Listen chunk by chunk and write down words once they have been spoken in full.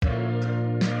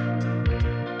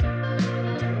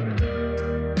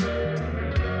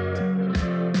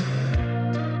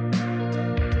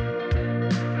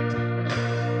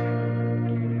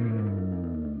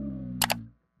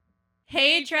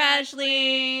Hey,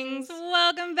 Trashlings!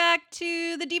 Welcome back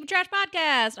to the Deep Trash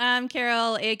Podcast. I'm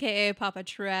Carol, a.k.a. Papa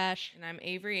Trash. And I'm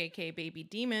Avery, a.k.a. Baby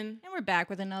Demon. And we're back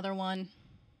with another one.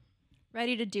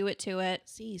 Ready to do it to it.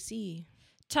 See.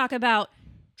 Talk about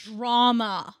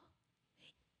drama.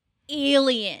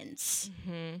 Aliens.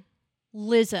 Mm-hmm.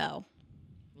 Lizzo.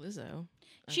 Okay.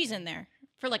 She's in there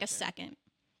for like a second.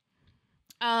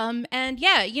 And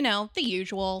yeah, you know, the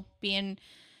usual, being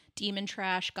demon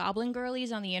trash goblin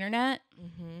girlies on the internet.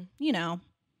 Mm-hmm. You know.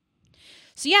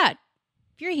 So yeah,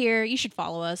 if you're here, you should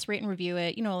follow us, rate and review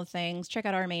it. You know all the things. Check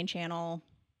out our main channel.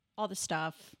 All the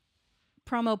stuff.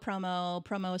 Promo,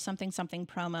 something,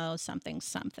 promo,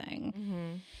 something.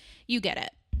 Mm-hmm. You get it.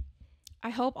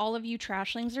 I hope all of you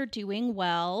trashlings are doing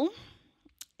well.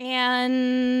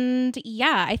 And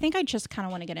yeah, I think I just kind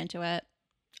of want to get into it.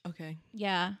 Okay.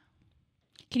 Yeah.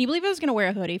 Can you believe I was going to wear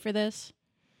a hoodie for this?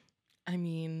 I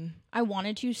mean, I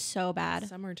wanted to so bad.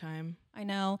 Summertime. I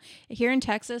know. Here in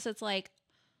Texas, it's like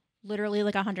literally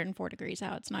like 104 degrees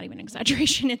out. It's not even an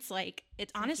exaggeration. It's like,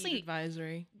 it's honestly, heat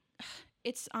advisory.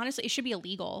 It's honestly, it should be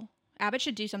illegal. Abbott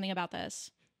should do something about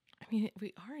this. I mean,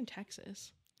 we are in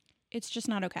Texas. It's just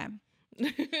not okay.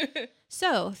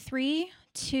 So 3,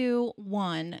 2,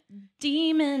 1.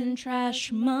 Demon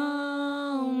trash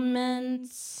moments.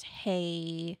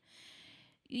 Hey,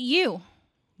 you.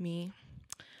 Me.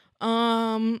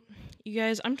 You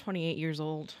guys, I'm 28 years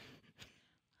old.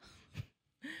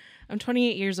 I'm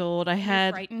 28 years old. You're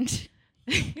frightened.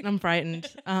 I'm frightened.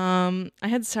 I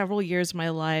had several years of my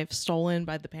life stolen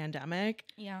by the pandemic.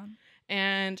 Yeah.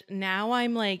 And now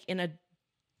I'm like in a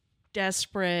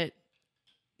desperate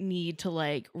need to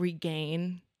like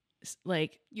regain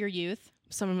like Your youth.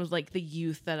 some of like the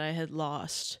youth that I had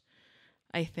lost,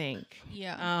 I think.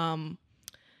 Yeah.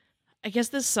 I guess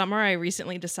this summer I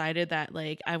recently decided that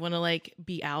like I want to like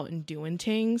be out and doing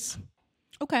things,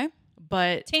 Okay.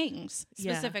 but Tings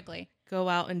Yeah. specifically. go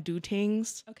out and do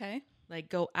things. Okay. Like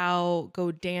go out,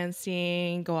 go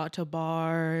dancing, go out to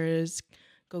bars,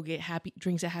 go get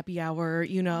drinks at happy hour,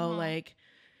 you know, like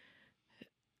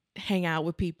hang out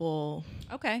with people.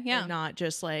 Okay. Yeah. And not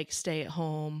just like stay at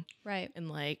home Right. and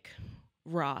like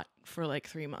rot for like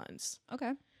 3 months.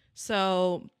 Okay.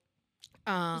 So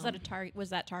Was that a target?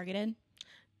 Was that targeted?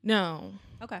 no,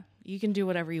 Okay. you can do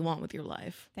whatever you want with your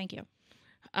life. Thank you.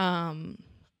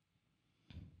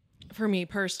 For me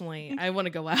personally, I want to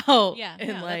go out Yeah. and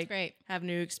No, like that's great. have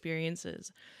new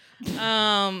experiences.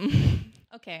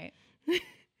 Okay.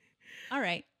 All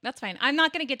right. That's fine. I'm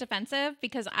not going to get defensive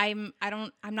because I'm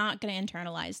not going to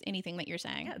internalize anything that you're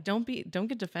saying. Yeah, don't get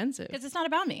defensive. Because it's not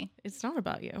about me. It's not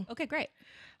about you. Okay, great.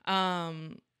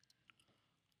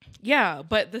 Yeah,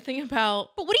 but the thing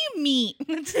about But what do you mean?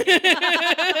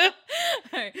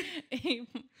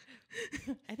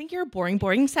 I think you're a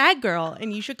boring sad girl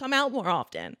and you should come out more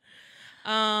often.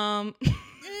 No.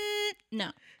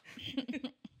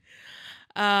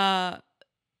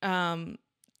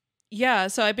 Yeah,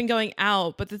 so I've been going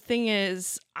out, but the thing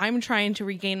is I'm trying to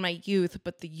regain my youth,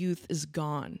 but the youth is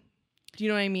gone. Do you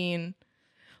know what I mean?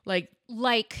 Like,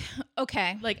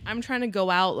 okay. Like I'm trying to go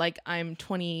out like I'm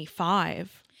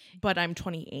 25, but I'm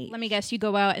 28. Let me guess, you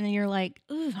go out and then you're like,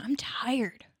 ooh, I'm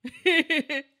tired.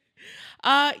 Yeah,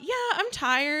 I'm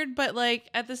tired, but like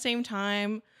at the same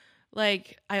time,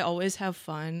 like I always have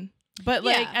fun. But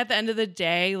like Yeah. at the end of the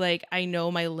day, like I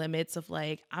know my limits of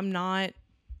like I'm not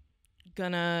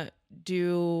gonna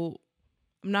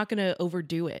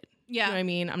overdo it. Yeah. You know what I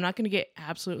mean? I'm not gonna get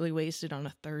absolutely wasted on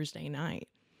a Thursday night.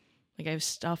 Like I have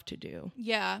stuff to do.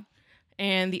 Yeah.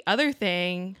 And the other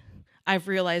thing I've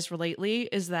realized lately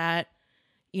is that,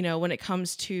 you know, when it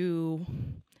comes to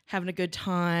having a good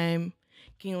time,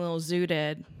 getting a little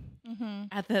zooted,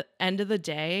 at the end of the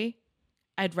day,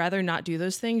 I'd rather not do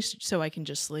those things so I can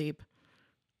just sleep.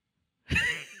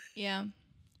 Yeah.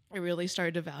 I really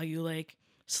started to value like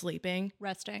sleeping.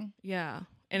 Resting. Yeah.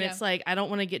 And Yeah. it's like, I don't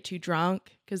want to get too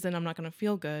drunk because then I'm not going to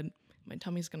feel good. My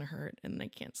tummy's going to hurt and I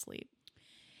can't sleep.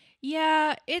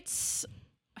 Yeah, it's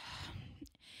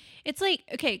like,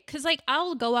 okay, because like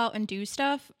I'll go out and do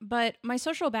stuff, but my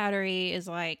social battery is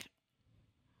like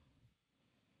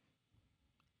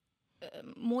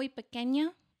muy pequeña.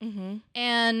 Mm-hmm.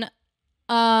 And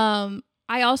I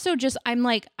also just,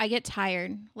 I get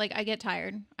tired.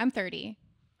 I'm 30.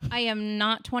 I am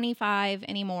not 25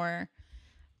 anymore.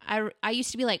 I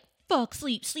used to be like, fuck,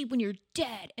 sleep when you're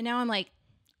dead. And now I'm like,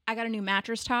 I got a new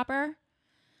mattress topper.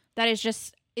 That is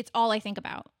just, it's all I think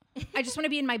about. I just want to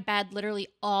be in my bed literally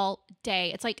all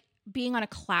day. It's like being on a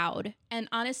cloud. And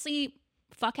honestly,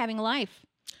 fuck having a life.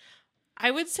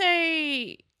 I would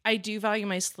say I do value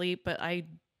my sleep, but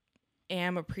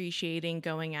am appreciating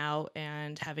going out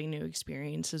and having new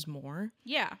experiences more.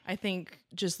 Yeah. I think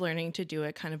just learning to do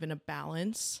it kind of in a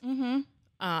balance. Mm-hmm.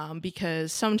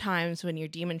 Because sometimes when you're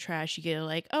demon trash, you get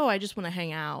like, oh, I just want to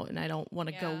hang out and I don't want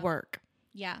to go work.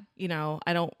 Yeah. You know,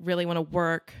 I don't really want to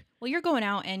work. Well, you're going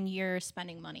out and you're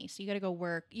spending money. So you got to go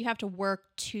work. You have to work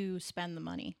to spend the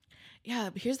money.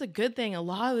 Yeah, but here's the good thing. A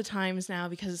lot of the times now,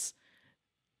 because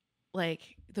like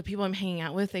the people I'm hanging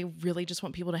out with, they really just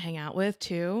want people to hang out with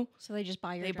too. So they just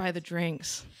buy your They buy the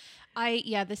drinks.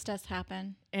 This does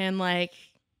happen. And like,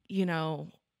 you know,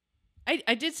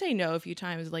 I did say no a few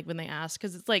times, like when they asked,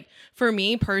 because it's like for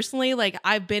me personally, like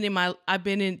I've been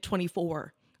in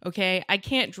 24. Okay, I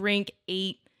can't do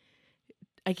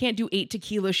 8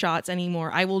 tequila shots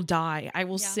anymore. I will die. I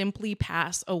will simply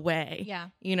pass away. Yeah.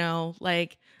 You know,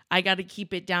 like I got to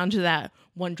keep it down to that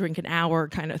 1 drink an hour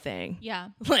kind of thing. Yeah.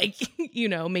 Like, you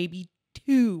know, maybe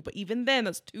 2, but even then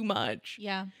that's too much.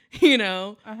 Yeah. You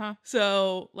know? Uh-huh.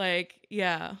 So like,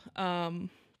 yeah.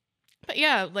 But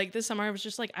yeah, like this summer I was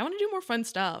just like, I want to do more fun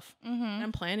stuff. Mm-hmm.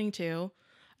 I'm planning to.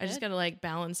 I just got to like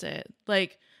balance it.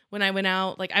 Like when I went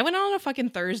out, like I went out on a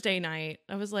fucking Thursday night.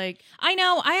 I was like, I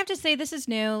know. I have to say this is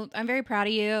new. I'm very proud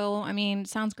of you. I mean,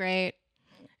 sounds great.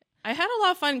 I had a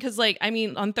lot of fun because like, I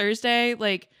mean, on Thursday,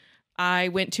 like I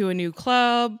went to a new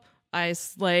club. I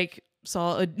like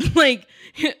saw a, like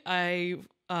I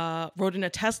rode in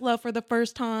a Tesla for the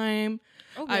first time.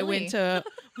 Oh, really? I went to,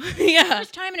 yeah.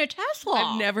 First time in a Tesla.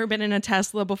 I've never been in a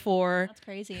Tesla before. That's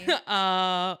crazy. It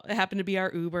happened to be our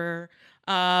Uber.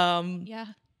 Yeah.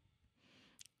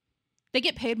 They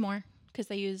get paid more because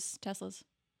they use Teslas.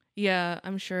 Yeah,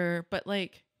 I'm sure. But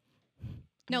like,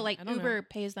 No, like Uber know.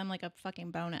 Pays them like a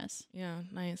fucking bonus. Yeah,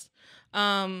 nice.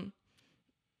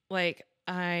 Like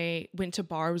I went to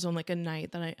bars on like a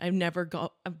night that I never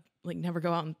go out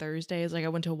on Thursdays. Like I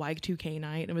went to a Y2K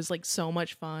night. It was like so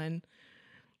much fun.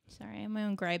 Sorry, I have my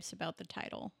own gripes about the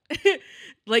title.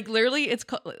 Like literally it's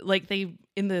like they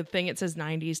in the thing it says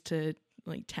 90s to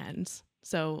like 10s.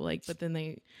 So like but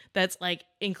then that's like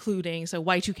including so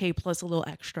Y2K plus a little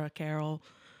extra, Carol.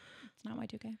 It's not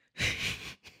Y2K.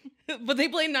 But they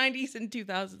play 90s and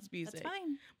 2000s music. That's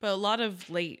fine. But a lot of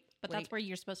late that's where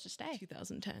you're supposed to stay.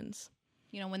 2010s.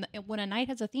 You know, when a night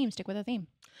has a theme, stick with a theme.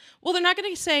 Well, they're not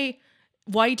going to say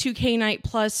Y2K night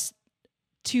plus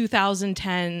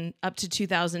 2010 up to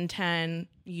 2010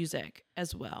 music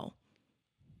as well.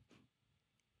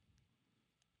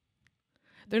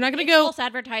 They're not going to go false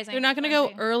advertising. They're not going to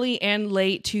go early and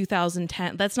late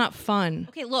 2010. That's not fun.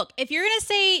 Okay, look, if you're going to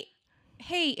say,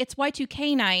 "Hey, it's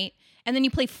Y2K night," and then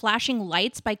you play Flashing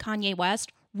Lights by Kanye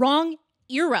West, wrong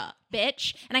era,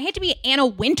 bitch. And I hate to be Anna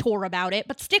Wintour about it,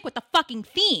 but stick with the fucking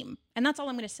theme. And that's all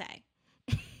I'm going to say.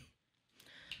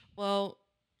 Well,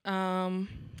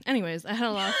 anyways, I had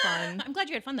a lot of fun. I'm glad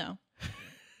you had fun though.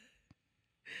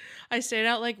 I stayed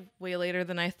out like way later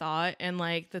than I thought. And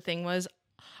like the thing was,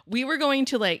 we were going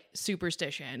to like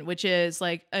Superstition, which is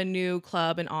like a new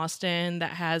club in Austin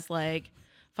that has like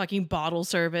fucking bottle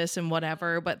service and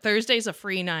whatever. But Thursday's a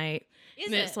free night. Is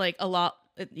and it? It's like a lot.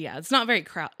 Yeah, it's not very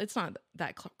It's not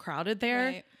that crowded there.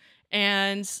 Right.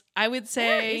 And I would say,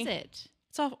 where is it?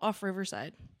 It's off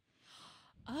Riverside.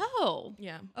 Oh,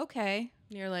 Yeah, okay.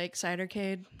 near like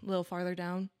Cidercade, a little farther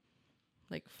down,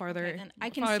 like farther. Okay, then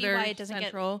I can farther see why it doesn't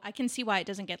central. get. I can see why it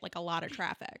doesn't get like a lot of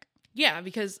traffic. Yeah,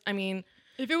 because I mean,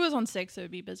 If it was on 6, it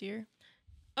would be busier.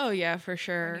 oh yeah, for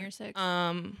sure. Near 6.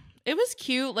 It was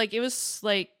cute. Like it was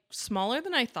like smaller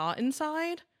than I thought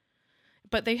inside,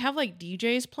 but they have like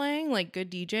DJs playing, like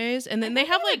good DJs, and then they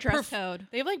have like dress code.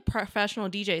 They have like professional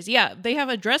DJs. Yeah, they have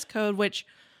a dress code, which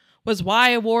was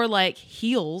why I wore like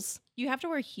heels. You have to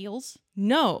wear heels?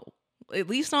 No, at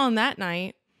least not on that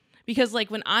night, because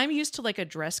like when I'm used to like a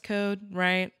dress code,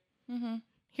 right? Mm-hmm.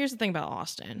 Here's the thing about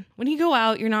Austin: when you go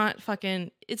out, you're not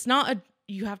fucking. It's not a.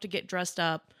 You have to get dressed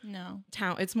up. No.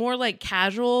 Town. It's more like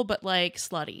casual, but like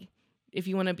slutty. If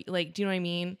you want to be like, do you know what I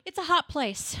mean? It's a hot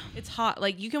place. It's hot.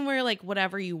 Like you can wear like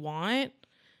whatever you want.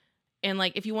 And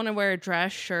like if you want to wear a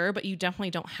dress, sure, but you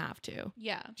definitely don't have to.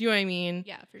 Yeah. Do you know what I mean?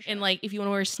 Yeah, for sure. And like if you want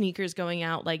to wear sneakers going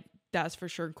out, like that's for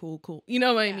sure cool. You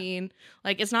know what I mean?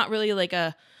 Like it's not really like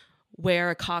a wear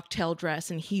a cocktail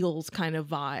dress and heels kind of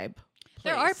vibe.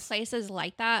 There are places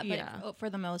like that, but Yeah. for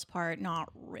the most part, not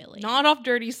really. Not off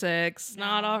Dirty Six, No.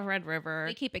 not off Red River.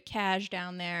 They keep it cash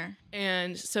down there.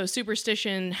 And so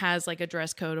Superstition has like a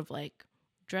dress code of like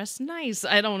dress nice.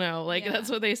 I don't know. Like Yeah.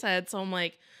 that's what they said. So I'm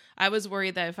like, I was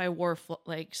worried that if I wore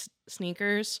like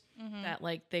sneakers, Mm-hmm. that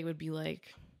like they would be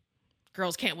like,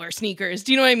 girls can't wear sneakers.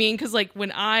 Do you know what I mean? Because like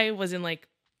when I was in like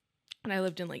And I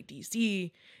lived in like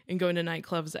DC and going to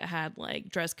nightclubs that had like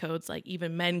dress codes, like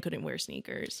even men couldn't wear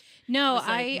sneakers. No,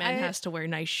 Like, men has to wear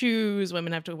nice shoes.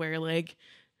 Women have to wear like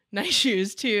nice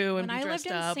shoes too. And when be I lived dressed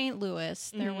up. in St.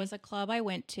 Louis, there was a club I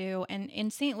went to, and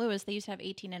in St. Louis they used to have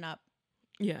 18 and up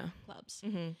clubs.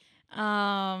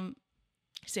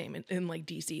 Same in like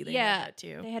DC, they had that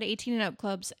too. They had 18 and up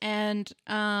clubs, and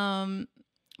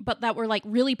but that were like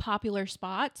really popular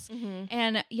spots.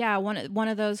 And yeah, one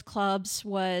of those clubs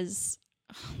was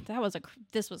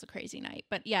this was a crazy night.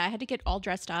 But yeah, I had to get all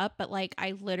dressed up, but like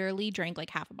I literally drank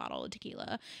like half a bottle of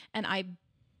tequila, and I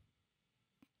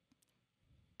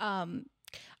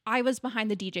was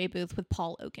behind the DJ booth with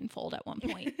Paul Oakenfold at one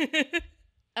point.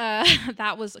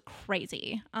 That was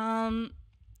crazy.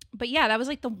 But yeah, that was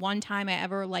like the one time I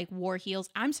ever like wore heels.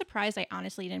 I'm surprised I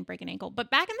honestly didn't break an ankle. But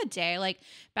back in the day, like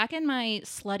back in my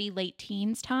slutty late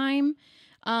teens time,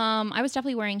 I was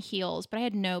definitely wearing heels, but I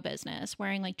had no business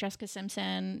wearing like Jessica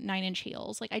Simpson 9-inch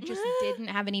heels. Like I just didn't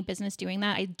have any business doing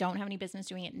that. I don't have any business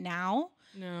doing it now.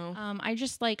 No. I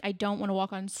just like, I don't want to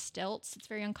walk on stilts. It's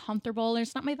very uncomfortable and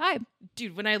it's not my vibe.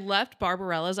 Dude, when I left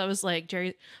Barbarella's, I was like,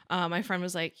 Jerry, my friend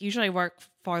was like, usually I work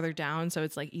farther down, so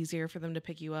it's like easier for them to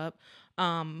pick you up.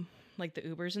 Like the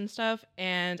Ubers and stuff.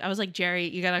 And I was like, Jerry,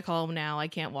 you gotta call him now. I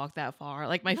can't walk that far.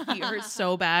 Like my feet hurt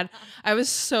so bad. I was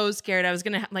so scared. I was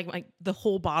gonna like the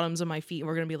whole bottoms of my feet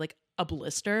were gonna be like a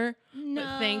blister. No.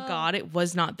 But thank God it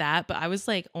was not that. But I was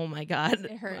like, oh my God,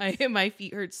 it hurts. my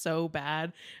feet hurt so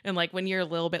bad. And like when you're a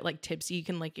little bit like tipsy, you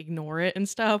can like ignore it and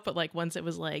stuff. But like once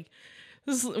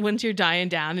once you're dying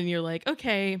down and you're like,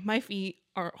 okay, my feet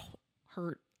are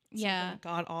hurt. Yeah.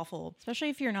 God awful. Especially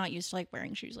if you're not used to like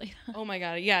wearing shoes like that. Oh my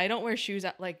God. Yeah, I don't wear shoes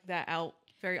like that out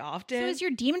very often. So is your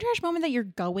demon trash moment that you're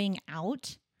going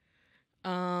out? I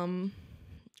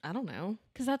don't know.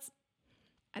 Because that's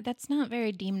not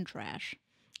very demon trash.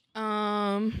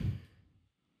 I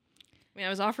mean, I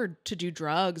was offered to do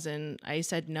drugs and I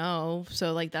said no.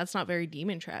 So like that's not very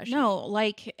demon trash. No,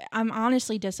 like I'm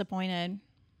honestly disappointed.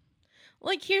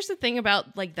 Like here's the thing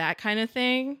about like that kind of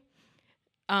thing.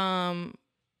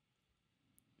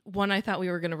 One, I thought we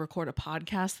were going to record a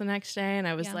podcast the next day, and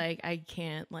I was like, I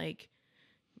can't it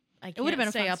would have been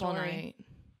stay up story. All night.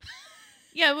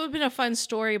 Yeah, it would have been a fun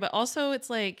story, but also it's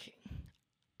like,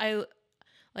 I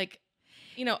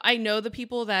know the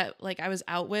people that like I was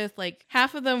out with, like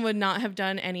half of them would not have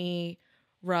done any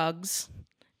rugs,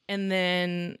 and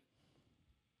then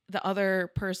the other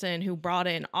person who brought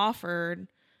it and offered,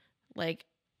 like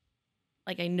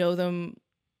I know them,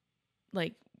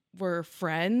 like we're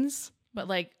friends. But,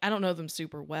 like, I don't know them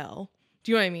super well.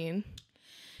 Do you know what I mean?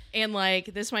 And, like,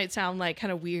 this might sound, like,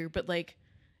 kind of weird, but, like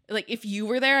if you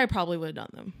were there, I probably would have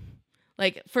done them.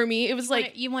 Like, for me, it was,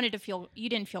 like... You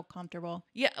didn't feel comfortable.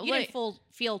 Yeah. You didn't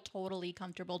feel totally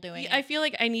comfortable doing it. I feel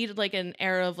like I needed, like, an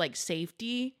air of, like,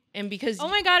 safety. And because... Oh,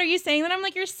 my God, are you saying that I'm,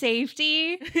 like, your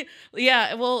safety?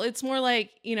 Yeah, well, it's more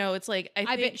like, it's like...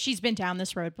 I think she's been down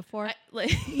this road before.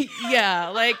 Yeah,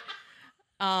 like...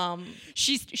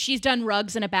 She's done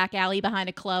rugs in a back alley behind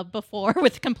a club before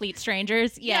with complete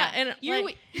strangers. Yeah, and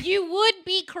you would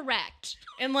be correct.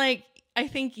 And like I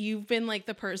think you've been like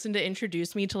the person to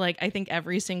introduce me to like I think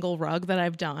every single rug that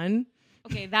I've done.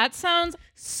 Okay, that sounds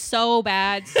so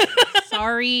bad.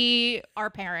 Sorry,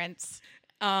 our parents.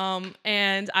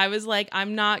 And I was like,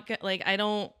 I'm not like I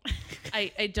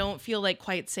don't feel like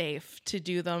quite safe to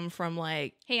do them from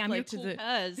like, hey, I'm like, your cool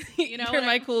cuz, you know, you're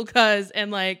my cool cuz.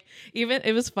 And like, even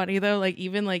it was funny though, like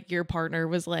even like your partner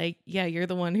was like, yeah, you're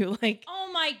the one who like, oh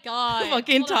my God,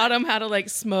 fucking taught him how to like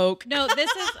smoke. No,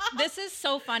 this is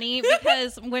so funny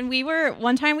because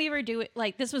one time we were doing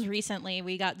like, this was recently,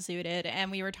 we got zooted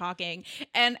and we were talking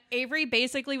and Avery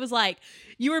basically was like,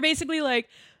 you were basically like,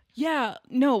 yeah,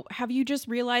 no, have you just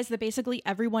realized that basically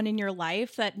everyone in your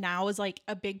life that now is like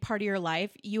a big part of your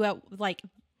life, you have like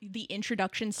the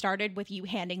introduction started with you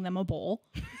handing them a bowl?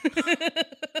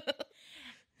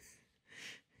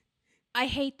 I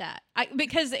hate that.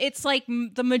 Because it's like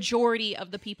the majority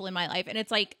of the people in my life and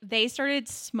it's like they started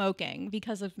smoking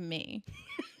because of me.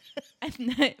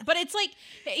 But it's like,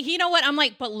 you know what? I'm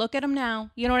like, but look at them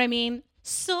now. You know what I mean?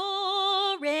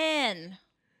 Soren.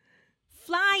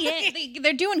 Flying.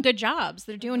 They're doing good jobs.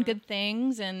 They're doing good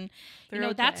things. And,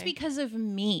 that's because of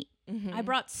me. Mm-hmm. I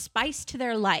brought spice to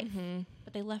their life. Mm-hmm.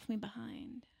 But they left me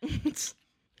behind.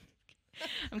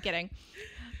 I'm kidding.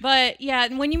 But, yeah,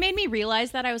 when you made me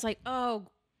realize that, I was like, oh,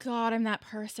 God, I'm that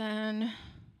person.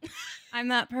 I'm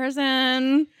that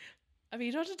person. I mean,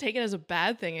 you don't have to take it as a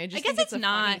bad thing. I guess it's a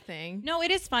not. Funny thing. No,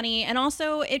 it is funny. And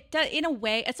also, it does, in a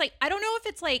way, it's like, I don't know if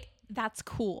it's like, that's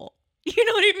cool. You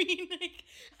know what I mean? Like,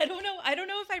 I don't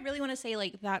know if I really want to say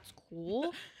like that's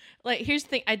cool. Like, here's the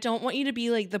thing. I don't want you to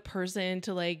be like the person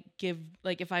to like give,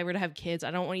 like, if I were to have kids, I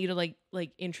don't want you to like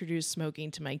introduce smoking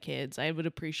to my kids. I would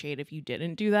appreciate if you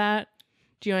didn't do that.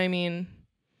 Do you know what I mean?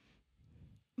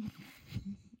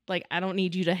 Like, I don't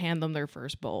need you to hand them their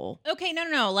first bowl. Okay,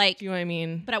 no. Like, do you know what I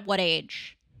mean? But at what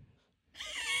age?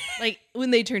 Like,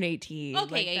 when they turn 18.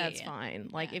 Okay, like, yeah, that's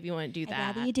fine. Like, if you want to do that.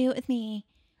 I'd rather you do it with me.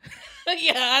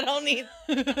 Yeah, I don't need.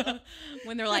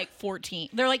 When they're like 14.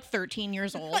 They're like 13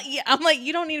 years old. Yeah, I'm like,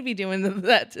 you don't need to be doing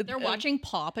that to They're them. watching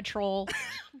Paw Patrol.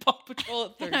 Paw Patrol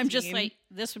at 13. And I'm just like,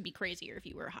 this would be crazier if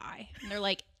you were high. And they're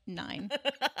like 9.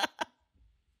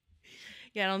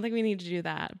 Yeah, I don't think we need to do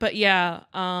that. But yeah,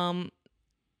 I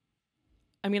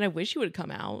mean, I wish you would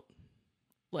come out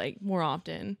like more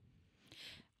often.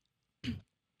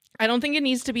 I don't think it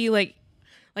needs to be like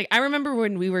I remember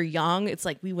when we were young, it's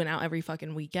like we went out every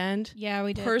fucking weekend. Yeah,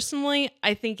 we did. Personally,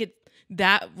 I think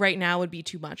that right now would be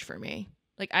too much for me.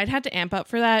 Like, I'd have to amp up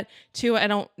for that too. I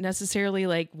don't necessarily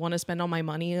like want to spend all my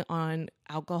money on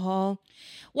alcohol.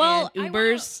 Well, and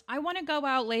Ubers. I want to go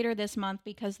out later this month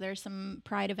because there's some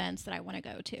Pride events that I want to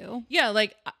go to. Yeah,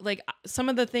 like some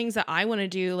of the things that I want to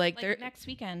do, like next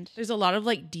weekend. There's a lot of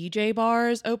like DJ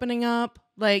bars opening up.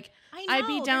 Like, I'd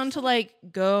be down to like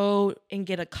go and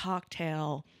get a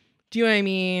cocktail. Do you know what I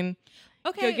mean?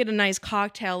 Okay. Go get a nice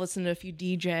cocktail, listen to a few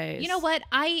DJs. You know what?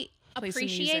 I Play some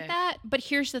appreciate music. that, but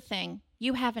here's the thing.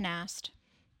 You haven't asked.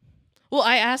 Well,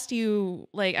 I asked you,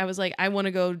 like, I was like, I want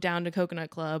to go down to Coconut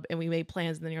Club, and we made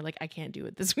plans, and then you're like, I can't do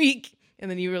it this week. And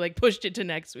then you were like, pushed it to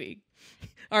next week.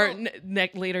 Or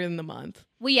later in the month.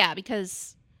 Well, yeah,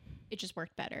 because it just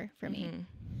worked better for me.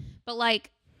 But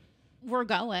like, we're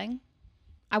going.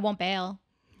 I won't bail.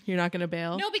 You're not going to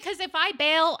bail? No, because if I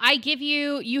bail, I give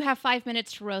you have 5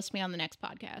 minutes to roast me on the next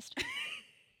podcast.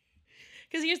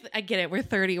 Because I get it. We're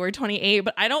 30, we're 28,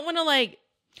 but I don't want to like.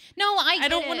 No, I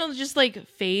don't want to just like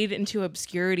fade into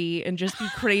obscurity and just be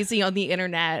crazy on the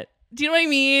internet. Do you know what I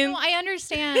mean? No, I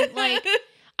understand. Like,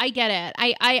 I get it.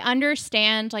 I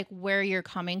understand like where you're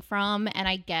coming from, and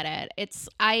I get it. It's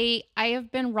I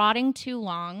have been rotting too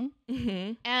long,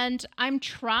 and I'm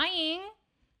trying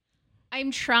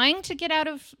to get out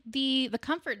of the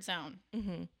comfort zone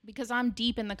because I'm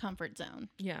deep in the comfort zone.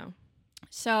 Yeah.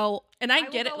 So, and I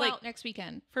get it. Like, out next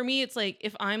weekend. For me, it's like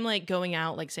if I'm like going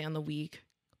out, like say on the week,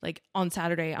 like on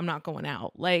Saturday, I'm not going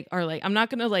out. Like, or like I'm not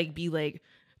gonna like be like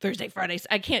Thursday, Friday.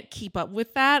 I can't keep up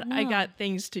with that. No. I got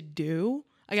things to do.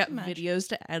 I got videos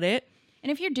to edit. And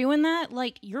if you're doing that,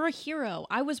 like, you're a hero.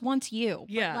 I was once you.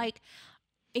 Yeah. But, like,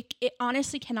 it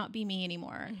honestly cannot be me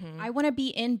anymore. I want to be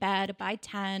in bed by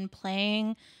 10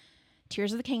 playing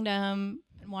Tears of the Kingdom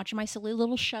and watching my silly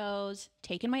little shows,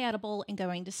 taking my edible, and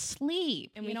going to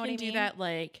sleep. And we can do that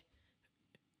like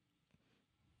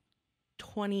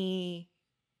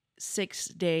 26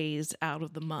 days out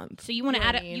of the month. So you want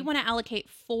to you want to allocate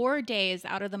 4 days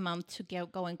out of the month to go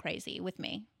going crazy with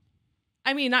me.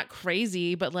 I mean, not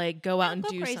crazy, but like go out and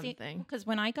do something. Because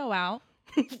when I go out,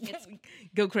 it's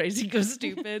go crazy, go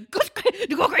stupid. go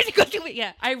crazy, go stupid.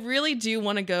 Yeah. I really do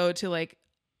want to go to like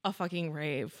a fucking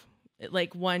rave,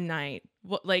 like one night,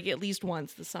 like at least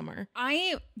once this summer.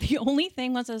 The only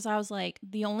thing was, I was like,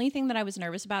 the only thing that I was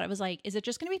nervous about, it was like, is it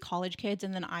just going to be college kids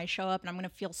and then I show up and I'm going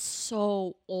to feel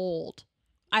so old?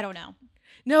 I don't know.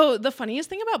 No, the funniest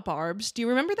thing about Barb's, do you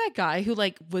remember that guy who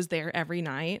like was there every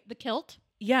night? The kilt?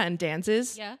 Yeah, and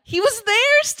dances. Yeah. He was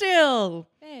there still.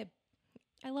 Babe,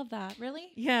 I love that. Really?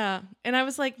 Yeah. And I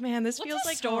was like, man, this feels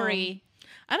like story.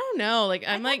 I don't know. Like,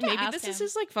 I'm like, maybe this him. is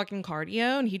his like fucking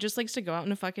cardio and he just likes to go out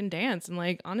and fucking dance. And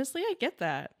like, honestly, I get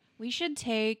that. We should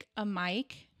take a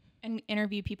mic and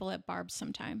interview people at Barb's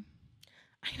sometime.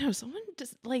 I know. Someone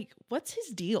just like, what's his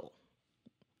deal?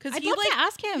 Because I'd love to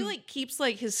ask him. He like keeps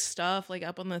like his stuff like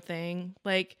up on the thing.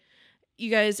 Like, you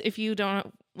guys, if you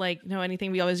don't like know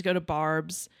anything, we always go to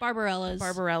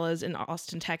Barbarella's in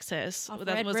Austin, Texas.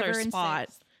 That was our spot.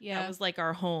 Yeah, that was like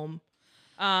our home,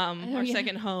 our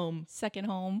second home.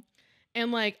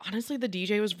 And like, honestly, the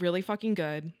DJ was really fucking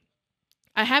good.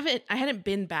 I hadn't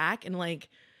been back in like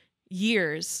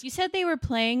years. You said they were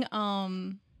playing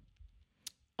a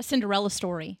Cinderella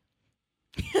story.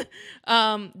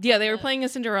 Yeah, they were playing a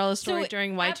Cinderella story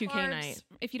during Y2K night.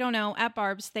 If you don't know, at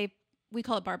Barb's, we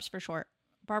call it Barb's for short.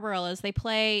 Barbarella's,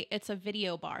 it's a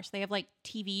video bar. So they have like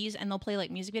TVs and they'll play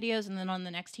like music videos, and then on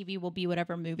the next TV will be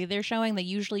whatever movie they're showing. They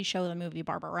usually show the movie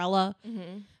Barbarella.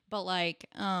 But like,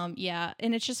 yeah.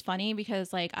 And it's just funny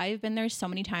because like I've been there so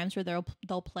many times where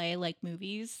they'll play like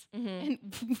movies and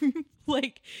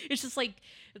like, it's just like,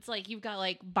 it's like you've got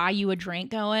like buy you a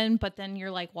drink going, but then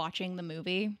you're like watching the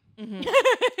movie.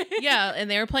 Yeah, and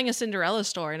they were playing a Cinderella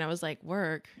story, and I was like,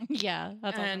 work. Yeah,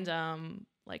 that's And awesome.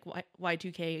 like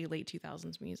Y2K late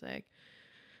 2000s music.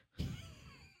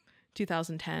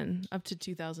 2010 up to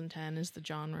 2010 is the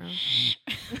genre.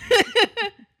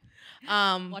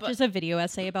 Watches a video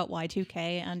essay about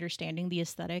Y2K, understanding the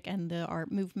aesthetic and the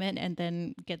art movement, and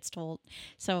then gets told.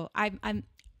 So I'm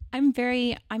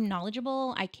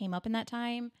knowledgeable. I came up in that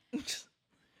time.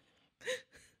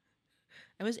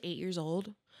 I was 8 years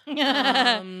old.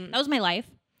 That was my life.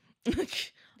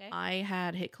 I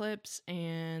had hit clips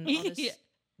and all this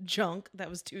junk that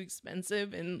was too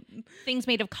expensive and Things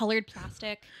made of colored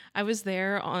plastic. I was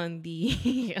there on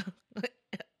the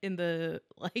in the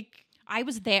like I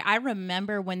was there. I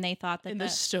remember when they thought that in the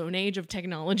Stone Age of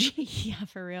technology. Yeah,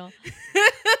 for real.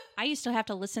 I used to have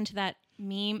to listen to that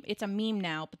meme. It's a meme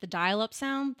now, but the dial-up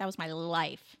sound, that was my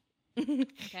life.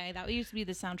 Okay, that used to be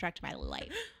the soundtrack to my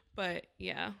life. But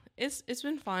yeah, it's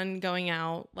been fun going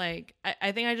out. Like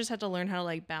I think I just had to learn how to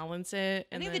like balance it.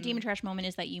 I think the demon trash moment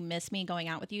is that you miss me going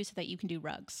out with you so that you can do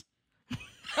rugs.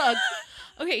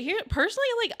 Okay, here personally,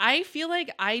 like I feel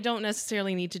like I don't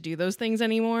necessarily need to do those things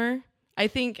anymore. I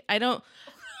think I don't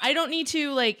need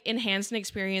to like enhance an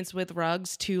experience with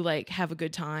rugs to like have a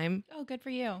good time. Oh, good for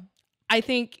you. I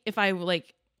think if I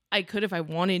like I could if I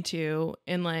wanted to,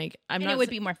 and like it would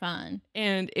be more fun.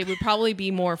 And it would probably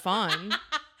be more fun.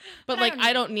 But like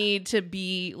I don't need to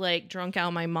be like drunk out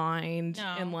of my mind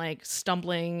and like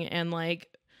stumbling and like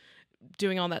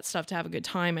doing all that stuff to have a good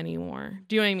time anymore.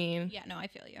 Do you know what I mean? Yeah, no, I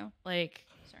feel you. Like,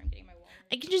 sorry, I'm getting my water.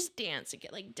 I can just dance and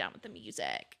get like down with the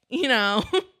music, you know?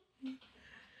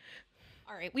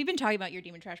 All right, we've been talking about your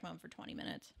demon trash moment for 20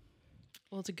 minutes.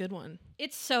 Well, it's a good one.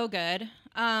 It's so good.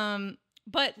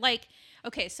 But like,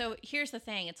 okay, so here's the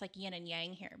thing. It's like yin and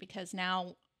yang here because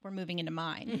now we're moving into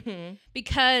mine. Mm-hmm.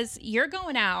 Because you're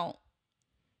going out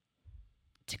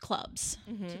to clubs,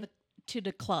 Mm-hmm. to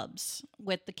the clubs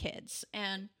with the kids.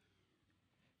 And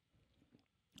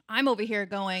I'm over here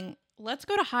going, let's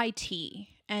go to high tea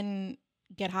and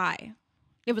get high.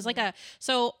 It was like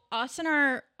so us and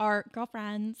our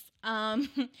girlfriends,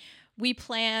 we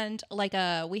planned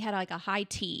we had like a high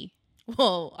tea.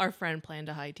 Well, our friend planned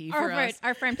a high tea for us.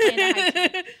 Our friend planned a high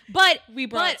tea. But we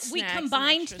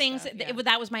combined things. Stuff, yeah.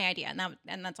 That was my idea,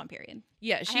 and that's on period.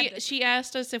 Yeah, she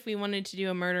asked us if we wanted to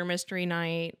do a murder mystery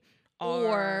night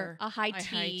or a high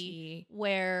tea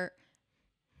where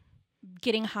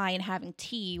getting high and having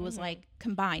tea was like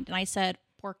combined. And I said,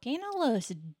 ¿Por qué no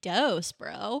los dos,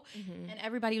 bro? And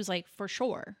everybody was like, for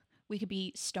sure. We could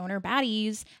be stoner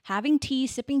baddies, having tea,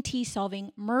 sipping tea,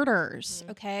 solving murders.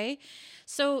 Okay.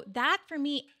 So that for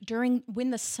me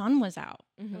when the sun was out,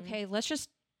 okay, let's just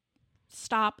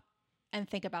stop and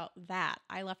think about that.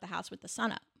 I left the house with the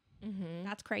sun up.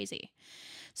 That's crazy.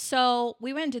 So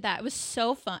we went and did that. It was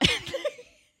so fun.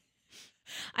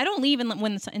 I don't leave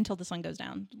until the sun goes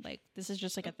down. Like this is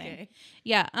just like a thing.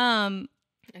 Yeah.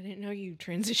 I didn't know you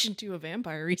transitioned to a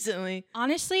vampire recently.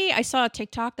 Honestly, I saw a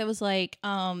TikTok that was like,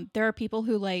 there are people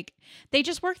who like, they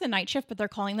just work the night shift, but they're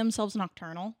calling themselves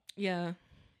nocturnal. Yeah.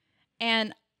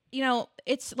 And, you know,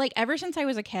 it's like ever since I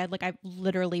was a kid, like I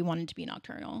literally wanted to be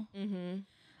nocturnal.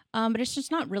 But it's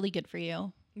just not really good for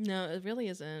you. No, it really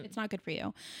isn't. It's not good for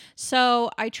you. So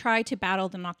I try to battle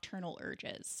the nocturnal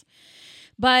urges.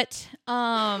 But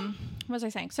what was I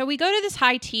saying? So we go to this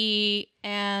high tea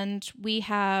and we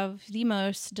have the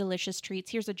most delicious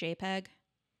treats. Here's a JPEG.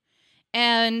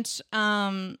 And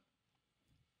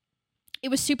it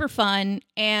was super fun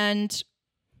and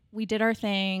we did our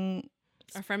thing.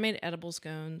 Our friend made edible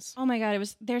scones. Oh my God,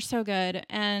 they're so good.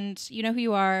 And you know who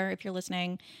you are if you're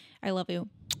listening. I love you.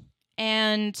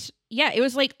 And yeah, it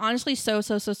was like honestly so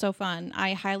fun.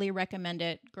 I highly recommend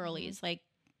it, girlies. Like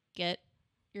get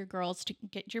your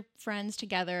friends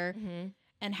together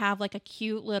and have like a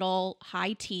cute little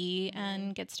high tea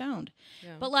and get stoned.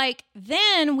 Yeah. But like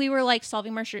then we were like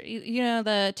solving murder, you know,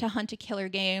 the To Hunt a Killer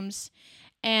games,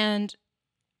 and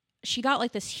she got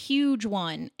like this huge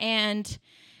one. And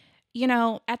you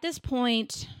know, at this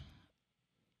point,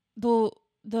 the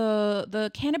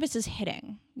cannabis is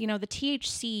hitting. You know, the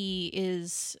THC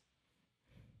is.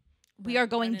 We are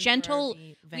going gentle.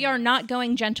 We are not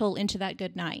going gentle into that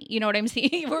good night. You know what I'm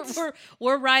saying?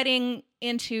 we're riding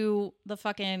into the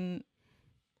Thunderdome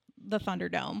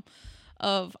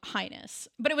of highness.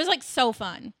 But it was like so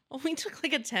fun. Well, we took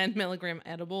like a 10 milligram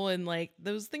edible, and like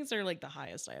those things are like the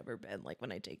highest I ever been. Like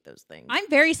when I take those things, I'm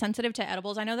very sensitive to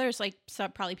edibles. I know there's like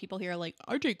probably people here like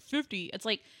I take 50. It's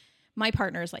like. My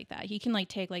partner is like that. He can like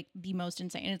take like the most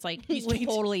insane. It's like he's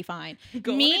totally fine.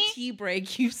 Go on a tea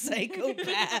break, you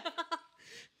psychopath.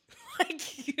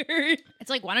 Like you're It's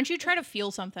like, why don't you try to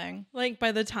feel something? like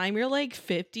by the time you're like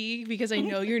 50, because I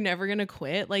know you're never gonna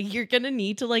quit, like you're gonna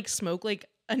need to like smoke like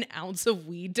an ounce of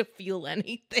weed to feel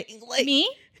anything. Like Me?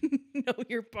 know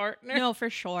your partner. No, for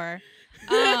sure.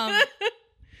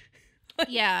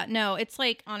 Yeah, no, it's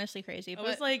like honestly crazy. I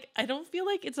was like, I don't feel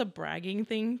like it's a bragging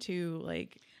thing to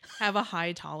like have a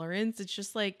high tolerance. It's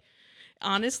just like,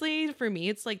 honestly, for me,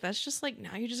 it's like that's just like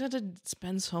now you just have to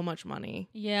spend so much money.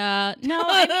 yeah, no,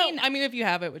 I mean, if you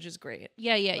have it, which is great.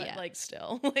 yeah, But, like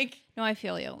still, like No, I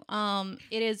feel you.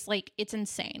 It is like it's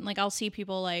insane. Like I'll see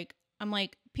people like I'm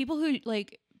like people who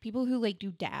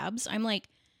do dabs. I'm like,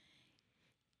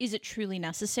 is it truly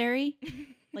necessary?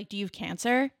 Like, do you have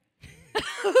cancer?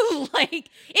 Like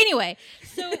anyway,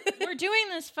 so we're doing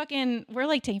this we're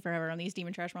like taking forever on these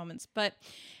demon trash moments, but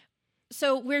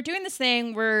so we're doing this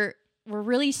thing, we're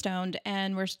really stoned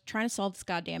and we're trying to solve this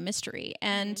goddamn mystery,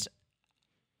 and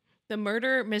the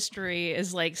murder mystery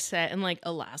is like set in like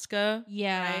Alaska.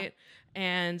 yeah, Right?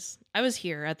 And I was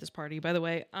here at this party, by the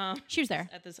way. she was there.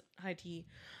 At this high tea.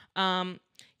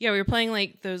 Yeah, we were playing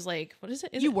like those like what is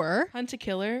it? You were? Hunt to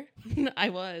Killer. I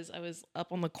was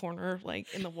up on the corner,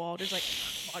 like in the wall, just like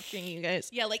watching you guys.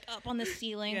 Yeah, like up on the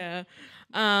ceiling.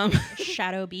 Yeah.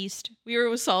 Shadow beast. We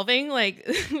were solving like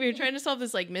we were trying to solve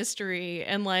this like mystery,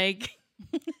 and like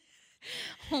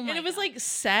Oh my and it was God. like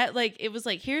set like it was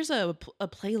like here's a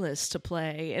playlist to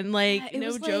play, and like Yeah, it no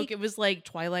was, joke, like- it was like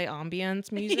Twilight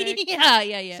ambience music.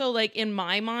 yeah. So like in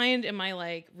my mind, in my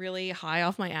like really high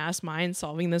off my ass mind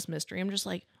solving this mystery, I'm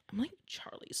like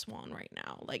Charlie Swan right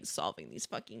now, like solving these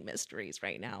fucking mysteries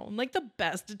right now. I'm like the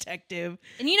best detective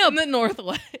And you know, in the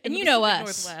Northwest. and in you the know Pacific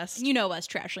us. Northwest. And you know us,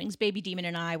 Trashlings. Baby Demon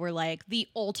and I were like the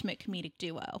ultimate comedic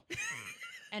duo.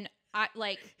 And I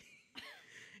like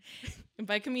And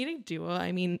by comedic duo,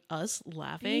 I mean us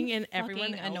laughing Being and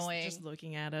everyone fucking else annoying. just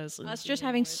looking at us. And us just being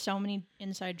having annoyed. so many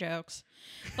inside jokes.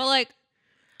 But like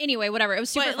anyway, whatever. It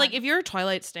was super But like fun. if you're a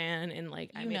Twilight stan and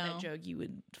like I You made know. that joke, you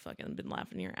would fucking been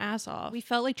laughing your ass off. we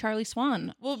felt like Charlie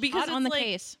Swan. Well, because Hot on the it's, like,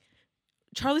 case.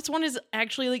 Charlie Swan is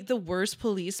actually like the worst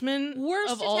policeman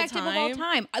Worst of detective all of all time.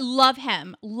 time. I love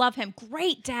him. Love him.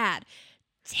 Great dad.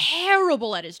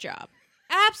 Terrible at his job.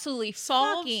 Absolutely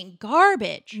Solves- fucking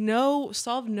garbage.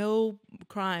 Solve no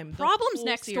crime. The Problems whole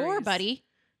next door, series. buddy.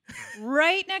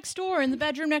 Right next door, in the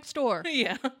bedroom next door.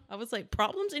 Yeah. I was like,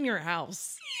 problems in your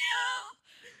house.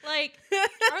 Like,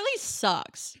 Charlie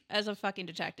sucks as a fucking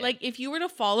detective. Like, if you were to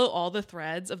follow all the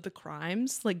threads of the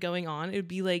crimes, like, going on, it would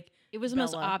be like, it was the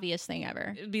most Bella. obvious thing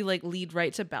ever. it would be like lead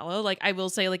right to Bella. Like, I will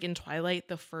say, like, in Twilight,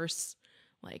 the first,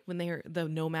 like, when the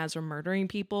nomads were murdering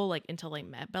people, like, until I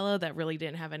met Bella, that really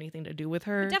didn't have anything to do with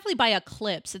her. Definitely by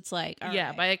eclipse, it's like, all Yeah,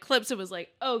 right. by Eclipse, it was like,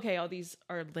 okay, all these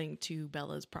are linked to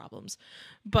Bella's problems.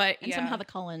 But, And yeah. somehow the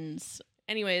Cullens.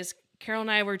 Anyways, Carol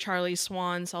and I were Charlie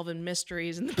Swan solving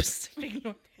mysteries in the Pacific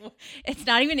Northwest. It's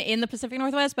not even in the Pacific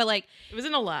Northwest, but like, It was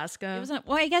in Alaska. it was,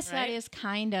 well, I guess that Right? is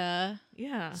kind of.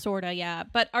 Yeah. Sorta, yeah.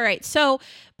 But all right. So,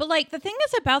 but like the thing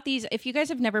is about these, if you guys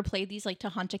have never played these like to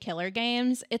hunt a killer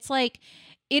games, it's like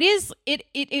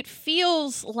it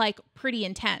feels like pretty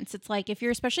intense. It's like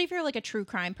especially if you're like a true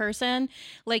crime person,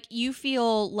 like you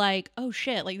feel like, oh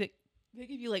shit, like they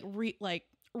give you like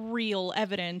real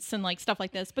evidence and like stuff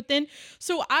like this. But then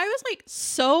so I was like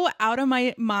so out of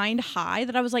my mind high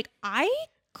that I was like, I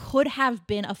could have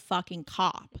been a fucking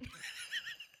cop.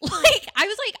 Like I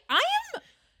was like, I am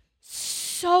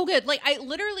so good. Like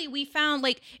we found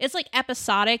like it's like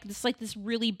episodic. It's like this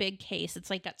really big case. It's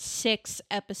like got 6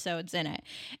 episodes in it.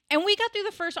 And we got through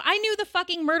the first one. I knew the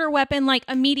fucking murder weapon like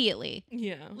immediately.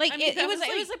 Yeah. Like I mean, it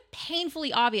was like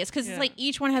painfully obvious because Yeah. it's like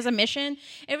each one has a mission.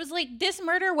 It was like this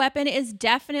murder weapon is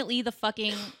definitely the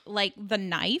fucking like the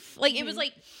knife. Like it was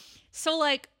like so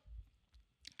like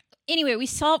anyway,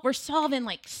 we're solving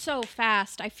like so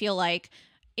fast, I feel like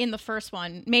in the first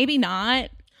one. Maybe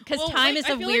not. Because time is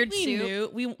I a feel weird like we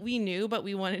soup. knew, we knew, but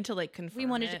we wanted to like confirm. We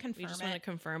wanted to it. confirm We just it. wanted to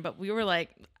confirm, but we were like,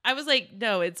 I was like,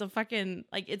 no, it's a fucking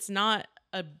like, it's not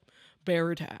a bear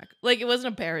attack. Like it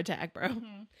wasn't a bear attack, bro.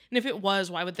 And if it was,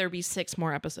 why would there be 6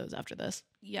 more episodes after this?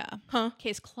 Yeah. Huh?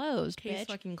 Case closed, Case bitch.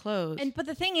 fucking closed. And but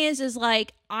the thing is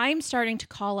like I'm starting to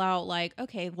call out like,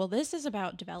 okay, well this is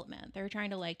about development. They're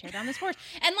trying to like tear down this force.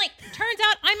 And like turns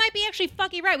out I might be actually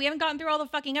fucking right. We haven't gotten through all the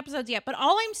fucking episodes yet. But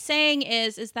all I'm saying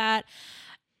is that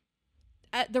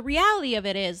the reality of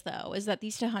it is though, is that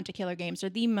these To Hunt a Killer games are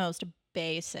the most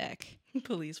basic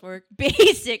police work.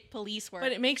 police work.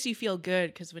 But it makes you feel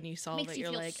good because when you It solve makes it, you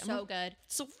you're feel like, so I'm good.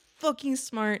 so fucking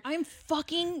smart. I'm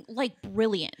fucking like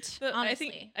brilliant. But I honestly,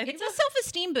 think- I think it's a the-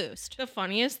 self-esteem boost. The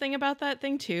funniest thing about that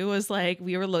thing too was like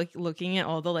we were looking at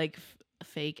all the like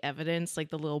fake evidence, like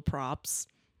the little props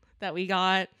that we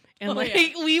got. And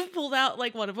we pulled out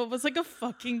like one of them was like a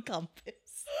fucking compass.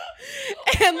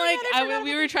 And like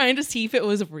we were trying to see if it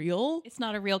was real. It's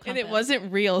not a real compass. And it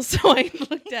wasn't real. So I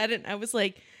looked at it and I was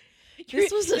like,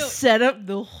 this was a setup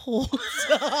the whole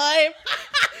time.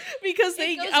 Because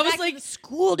I was like,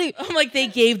 school dude. I'm like, they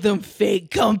gave them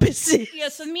fake compasses. Yeah,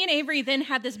 so me and Avery then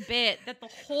had this bit that the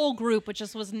whole group, which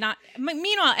just was not.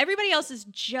 Meanwhile, everybody else is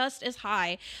just as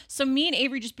high. So me and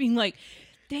Avery just being like,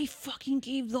 they fucking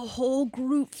gave the whole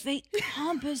group fake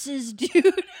compasses, dude.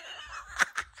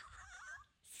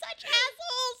 Such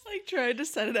assholes. I tried to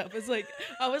set it up.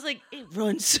 I was like, it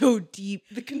runs so deep.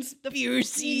 The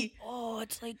conspiracy.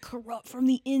 It's like corrupt from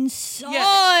the inside.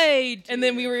 Yeah. And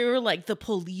then we were like, the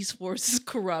police force is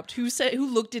corrupt. Who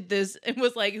looked at this and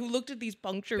was like, who looked at these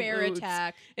puncture wounds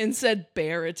attack and said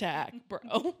bear attack,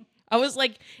 bro? I was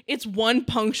like, it's one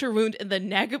puncture wound in the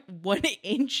neck, 1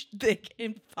 inch thick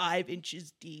and 5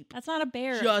 inches deep. That's not a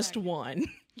bear. Just one.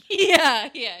 Yeah.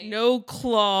 No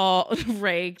claw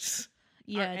rakes.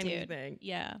 Yeah, dude. Anything.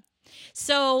 Yeah.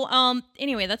 So,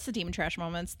 anyway, that's the demon trash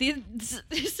moments.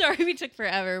 Sorry we took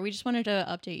forever. We just wanted to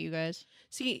update you guys.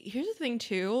 See, here's the thing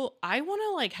too. I want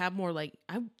to like have more like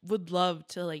I would love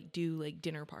to like do like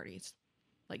dinner parties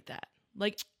like that.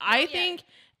 Like I think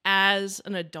as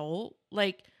an adult,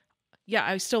 like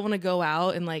I still want to go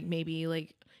out and like maybe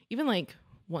like even like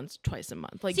once, twice a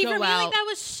month. Like see, go for me, out like that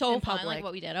was so fun. public. Like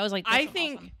what we did. I was like, I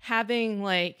think awesome. Having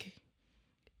like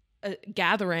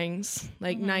gatherings,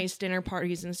 like nice dinner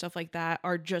parties and stuff like that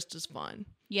are just as fun.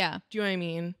 Yeah. Do you know what I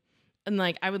mean? And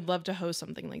like, I would love to host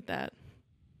something like that.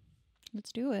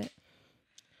 Let's do it.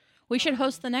 We should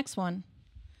host the next one.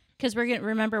 Because we're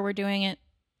doing it,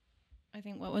 I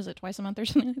think, what was it, twice a month or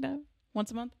something like that?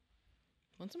 Once a month?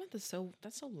 Once a month is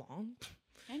that's so long.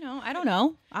 I know. I don't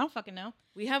know. I don't fucking know.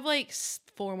 We have like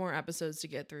 4 more episodes to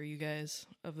get through, you guys,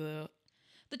 of the...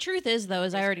 The truth is, though,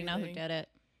 is I already know who did it.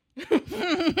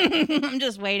 I'm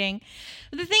just waiting.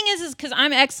 The thing is because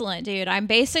I'm excellent, dude. I'm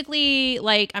basically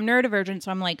like I'm neurodivergent,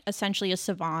 so I'm like essentially a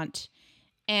savant,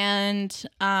 and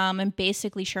I'm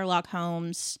basically Sherlock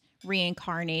Holmes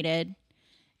reincarnated,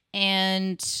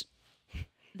 and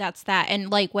that's that. And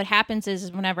like what happens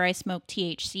is whenever I smoke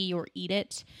THC or eat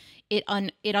it, it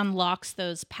unlocks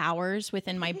those powers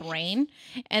within my brain,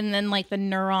 and then like the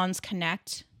neurons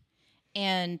connect,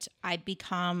 and I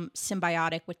become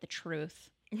symbiotic with the truth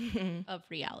of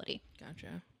reality.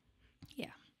 Gotcha. Yeah.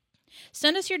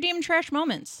 Send us your demon trash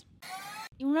moments.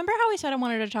 You remember how we said I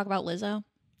wanted to talk about Lizzo?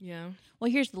 Yeah.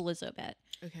 Well, here's the Lizzo bit.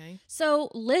 Okay. So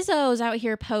Lizzo's out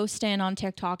here posting on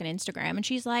TikTok and Instagram, and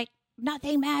she's like,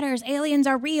 nothing matters. Aliens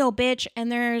are real, bitch.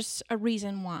 And there's a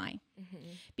reason why.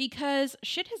 Because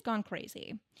shit has gone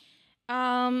crazy.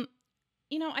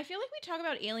 You know, I feel like we talk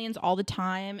about aliens all the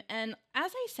time, and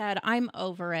as I said, I'm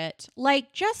over it.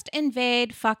 Like, just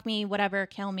invade, fuck me, whatever,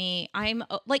 kill me.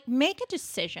 Like, make a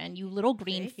decision, you little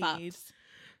green fucks.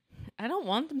 I don't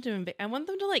want them to invade. I want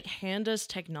them to, like, hand us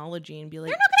technology and be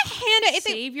like, they're not gonna hand it.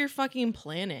 Save your fucking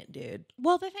planet, dude.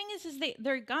 Well, the thing is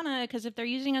they're gonna, because if they're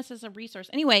using us as a resource.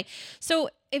 Anyway, so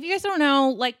if you guys don't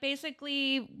know, like,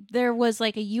 basically, there was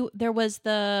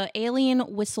the alien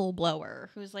whistleblower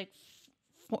who's, like,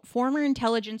 former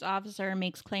intelligence officer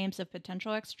makes claims of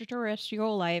potential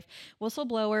extraterrestrial life.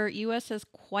 Whistleblower, U.S. has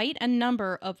quite a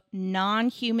number of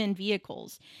non-human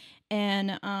vehicles. And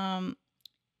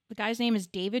the guy's name is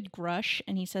David Grush,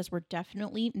 and he says we're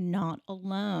definitely not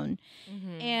alone.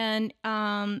 And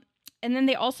then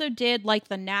they also did like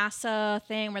the NASA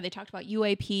thing where they talked about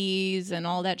UAPs and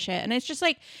all that shit. And it's just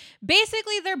like,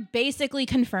 they're basically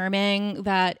confirming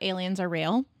that aliens are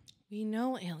real. We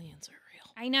know aliens are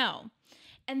real. I know.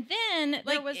 And then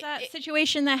there was that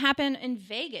situation that happened in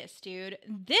Vegas, dude.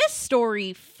 This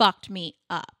story fucked me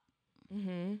up.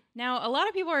 Now, a lot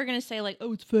of people are going to say, like,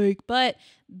 oh, it's fake. But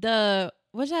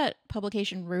what's that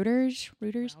publication? Routers?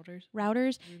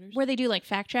 Where they do, like,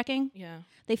 fact-checking? Yeah.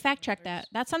 They fact-checked that.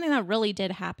 That's something that really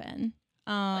did happen.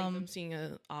 Like them seeing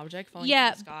an object falling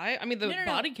from the sky? I mean, the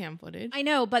body cam footage. I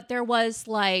know, but there was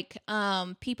like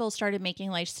people started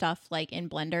making like stuff like in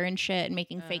Blender and shit and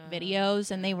making fake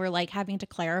videos, and they were like having to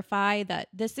clarify that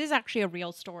this is actually a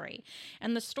real story.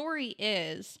 And the story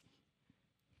is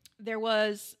there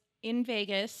was in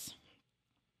Vegas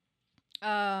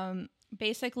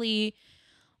basically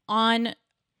on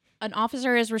an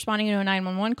officer is responding to a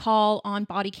 911 call. On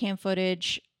body cam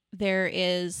footage there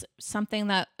is something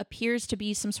that appears to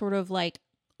be some sort of like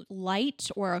light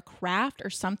or a craft or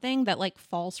something that like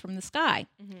falls from the sky.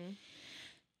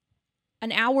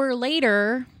 An hour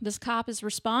later, this cop is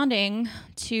responding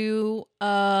to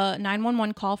a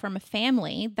 911 call from a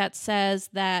family that says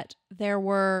that there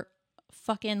were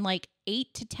fucking like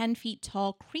 8 to 10 feet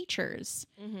tall creatures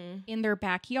Mm-hmm. in their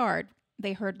backyard.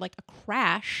 They heard like a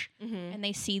crash, and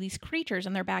they see these creatures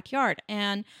in their backyard.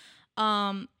 And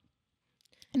the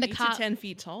 8 to 10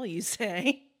 feet tall, you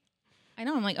say? I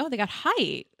know. I'm like, oh, they got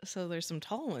height. So there's some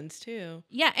tall ones too.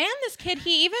 Yeah, and this kid,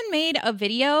 he even made a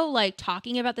video like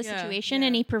talking about the Yeah, situation, yeah.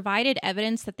 and he provided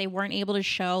evidence that they weren't able to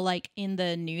show like in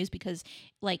the news because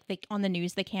like on the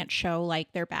news they can't show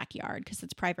like their backyard because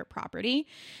it's private property.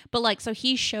 But like, so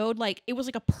he showed like it was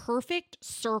like a perfect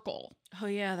circle. Oh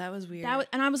yeah, that was weird.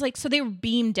 And I was like, so they were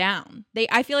beamed down.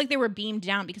 I feel like they were beamed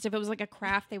down because if it was like a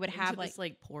craft, they would Into have this,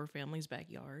 like poor family's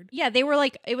backyard. yeah, they were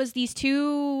like, it was these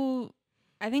two,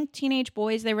 I think teenage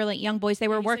boys. They were like young boys. They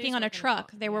were he said working he's on a working a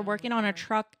truck. car. They were Yeah, working on a yeah.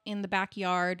 truck in the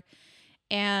backyard,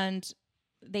 and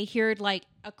they heard like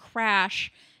a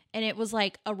crash, and it was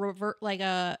like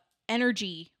a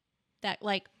energy that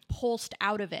like pulsed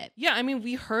out of it. Yeah, I mean,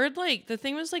 we heard like the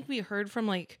thing was like we heard from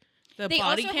like the They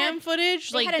body also cam had- footage.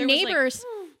 They Like had a there was, like, neighbor's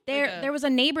there was a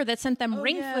neighbor that sent them oh,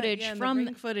 ring yeah, footage yeah, and from the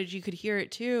ring footage. You could hear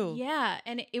it too. yeah,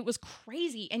 and it was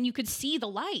crazy, and you could see the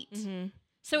light. Mm-hmm.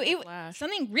 So it Flash.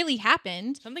 something really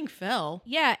happened. Something fell.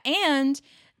 Yeah, and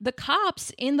the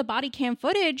cops in the body cam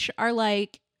footage are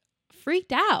like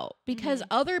freaked out because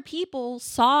other people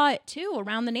saw it too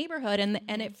around the neighborhood, and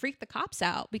it freaked the cops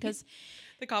out because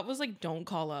The cop was like, "Don't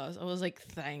call us." I was like,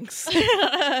 "Thanks."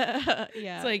 yeah,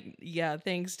 It's like, yeah,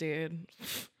 thanks, dude.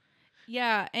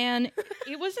 yeah, and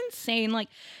it was insane. Like,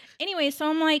 anyway, so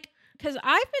I'm like, because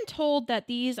I've been told that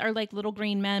these are like little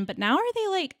green men, but now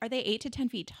are they 8 to 10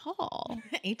 feet tall?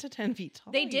 8 to 10 feet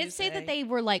tall. They you did say that they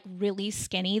were like really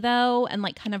skinny though, and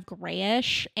like kind of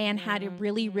grayish, and had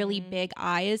really, really big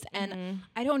eyes. And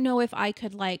I don't know if I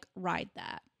could like ride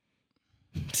that.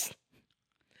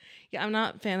 Yeah, I'm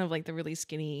not a fan of like the really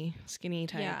skinny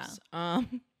types.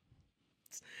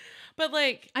 But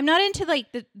like I'm not into like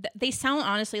they sound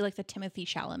honestly like the Timothy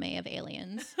Chalamet of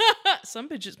Aliens. some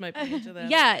bitches might be into that. I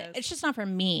Yeah, guess. it's just not for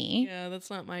me. Yeah, that's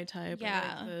not my type.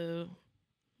 Yeah.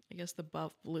 I guess the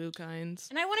buff blue kinds.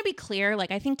 And I want to be clear,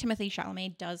 like I think Timothy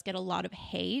Chalamet does get a lot of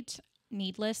hate,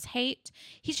 needless hate.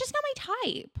 He's just not my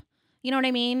type. You know what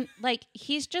I mean? Like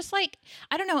he's just like,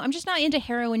 I don't know, I'm just not into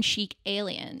heroin chic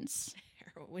aliens.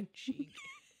 Heroin chic.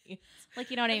 Like,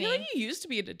 you know what I I feel mean? like you used to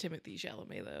be into Timothy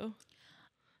Chalamet though.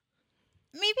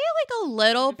 Maybe like a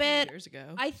little A few bit. years ago.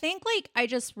 I think like I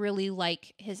just really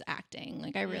like his acting.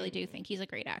 Like I really do think he's a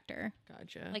great actor.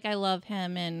 Gotcha. Like I love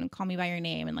him in Call Me by Your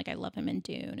Name, and like I love him in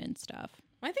Dune and stuff.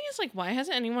 My thing is like, why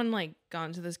hasn't anyone like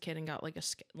gone to this kid and got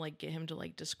like get him to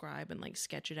like describe and like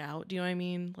sketch it out? Do you know what I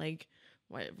mean? Like,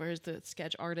 where's the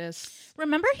sketch artist?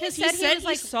 Remember he Because said he was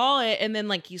like, saw it and then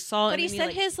like he saw it. but and he then said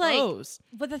like, his like, froze.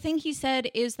 but the thing he said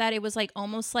is that it was like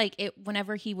almost like it.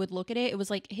 Whenever he would look at it, it was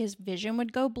like his vision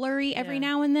would go blurry every Yeah.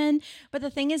 now and then. But the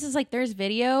thing is like there's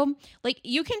video. Like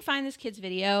you can find this kid's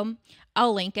video.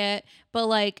 I'll link it. But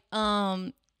like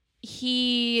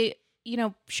he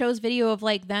shows video of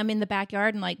like them in the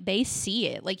backyard, and like they see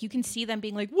it. Like you can see them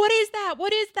being like, what is that,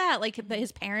 like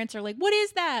his parents are like, what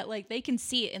is that, like they can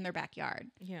see it in their backyard.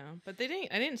 Yeah, but I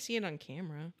didn't see it on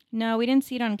camera. No, we didn't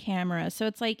see it on camera, so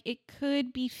it's like it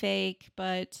could be fake,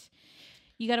 but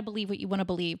you got to believe what you want to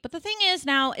believe. But the thing is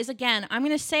now is, again, I'm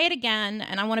going to say it again,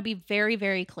 and I want to be very,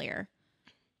 very clear.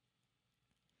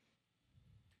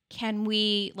 Can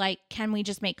we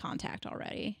just make contact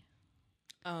already?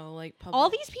 Oh, like public. All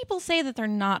these people say that they're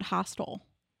not hostile.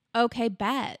 Okay,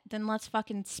 bet. Then let's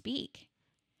fucking speak.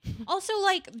 Also,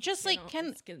 like, just like,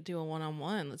 let's do a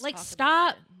one-on-one. Let's like talk stop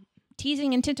about it.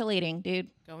 teasing and titillating, dude.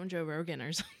 Go on Joe Rogan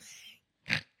or something.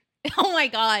 Oh my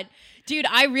god, dude!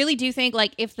 I really do think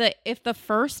like if the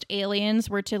first aliens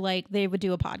were to like, they would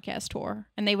do a podcast tour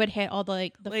and they would hit all the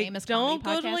like the famous. Don't comedy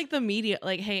go to podcasts. like the media.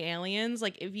 Like, hey, aliens!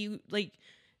 Like, if you like,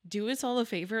 do us all a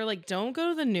favor. Like, don't go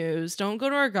to the news. Don't go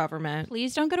to our government.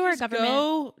 Please don't go to our government.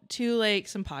 Go to like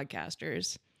some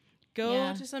podcasters. Go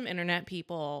Yeah. to some internet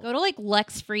people. Go to like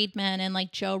Lex Friedman and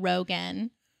like Joe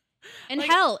Rogan. And Like,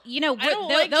 hell, I don't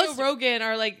like those Joe Rogan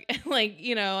or like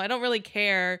I don't really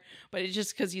care, but it's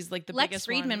just because he's like the Lex biggest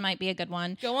Friedman one. might be a good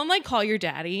one. Go on like Call Your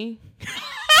Daddy.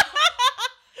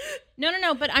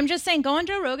 No, but I'm just saying, go on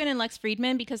Joe Rogan and Lex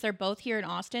Friedman because they're both here in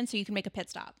Austin, so you can make a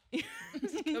pit stop.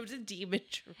 Go to Demon.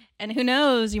 And who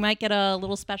knows, you might get a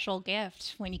little special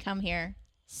gift when you come here.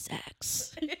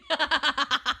 Sex.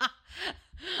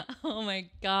 Oh my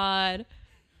god.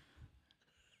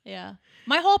 Yeah.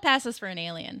 My whole pass is for an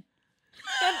alien.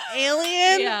 An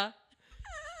alien? Yeah.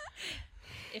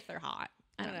 If they're hot.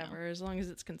 I don't know. Whatever. whatever, as long as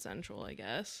it's consensual, I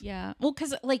guess. Yeah. Well,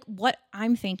 because like what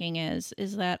I'm thinking is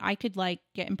that I could like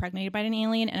get impregnated by an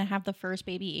alien and have the first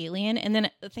baby alien, and then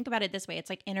think about it this way: it's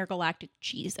like intergalactic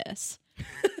Jesus.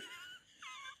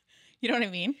 You know what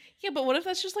I mean? Yeah, but what if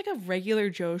that's just like a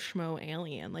regular Joe Schmo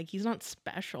alien? Like, he's not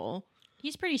special.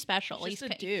 He's pretty special. He's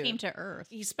just a dude. He came to Earth.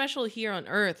 He's special here on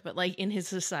Earth, but like in his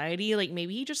society, like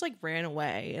maybe he just like ran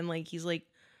away and like he's like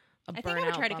a burnout. I think I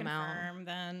would try to confirm.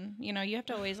 Then you know you have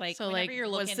to always like. So like, you're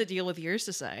looking, what's the deal with your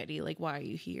society? Like, why are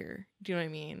you here? Do you know what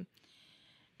I mean?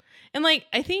 And like,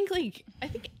 I think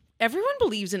everyone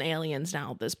believes in aliens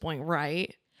now at this point,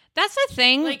 right? That's the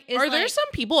thing. Like, are there some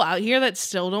people out here that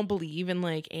still don't believe in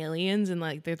like aliens and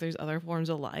like that there's other forms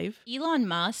of life? Elon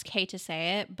Musk, hate to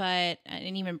say it, but I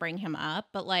didn't even bring him up.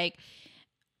 But like,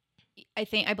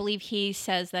 I believe he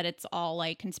says that it's all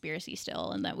like conspiracy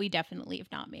still, and that we definitely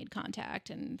have not made contact,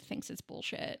 and thinks it's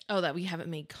bullshit. Oh, that we haven't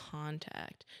made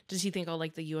contact. Does he think all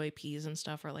like the UAPs and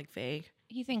stuff are like fake?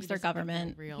 He thinks they're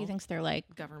government. He thinks they're like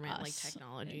government, like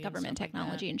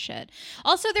technology, and shit.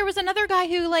 Also, there was another guy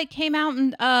who like came out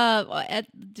and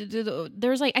there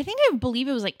was like I believe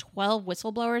it was like 12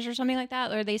 whistleblowers or something like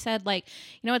that. Or they said like,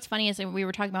 you know what's funny is that we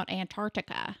were talking about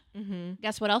Antarctica. Mm-hmm.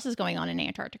 Guess what else is going on in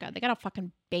Antarctica? They got a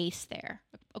fucking base there,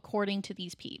 according to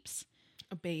these peeps.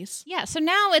 A base? Yeah. So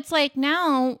now it's like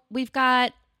now we've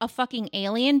got a fucking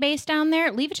alien base down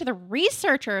there. Leave it to the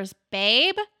researchers,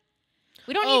 babe.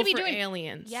 We don't need to be doing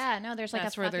aliens. Yeah, no, there's like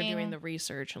that's where they're doing the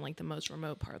research in like the most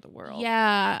remote part of the world.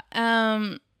 Yeah.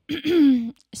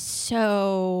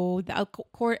 So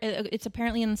it's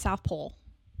apparently in the South Pole.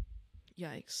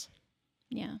 Yikes.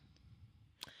 Yeah.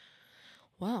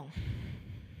 Wow.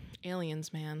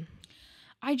 Aliens, man.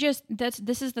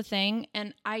 This is the thing,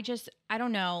 and I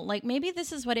don't know. Like maybe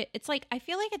this is what it's like. I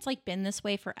feel like it's like been this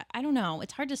way for I don't know.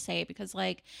 It's hard to say because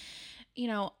like, you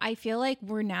know, I feel like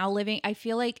we're now living. I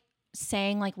feel like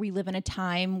saying like we live in a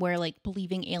time where like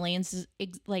believing aliens is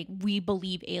like we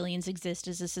believe aliens exist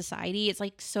as a society. It's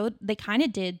like so they kind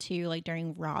of did too, like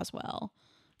during Roswell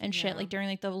and shit, like during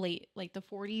like the late like the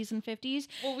 40s and 50s.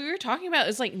 Well, we were talking about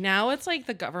is like now it's like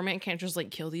the government can't just like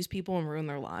kill these people and ruin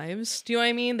their lives. Do you know what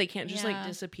I mean? They can't just like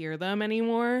disappear them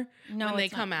anymore when they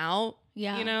come out.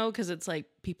 Yeah, you know, because it's like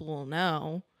people will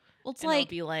know. Well, it's like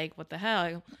be like, what the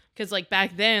hell? Because like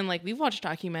back then, like we've watched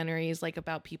documentaries like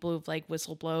about people who've like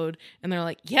whistleblowed, and they're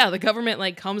like, yeah, the government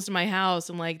like comes to my house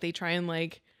and like they try and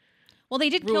like, well, they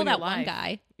did kill that one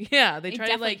guy. Yeah, they try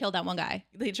to like kill that one guy.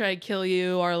 They try to kill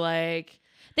you or like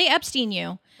they Epstein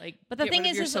you. Like, but the thing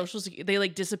is, your social they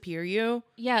like disappear you.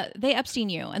 Yeah, they Epstein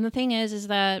you, and the thing is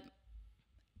that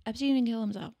Epstein didn't kill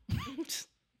himself.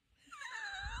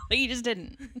 Like he just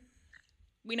didn't.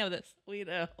 We know this. We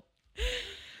know.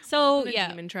 So yeah,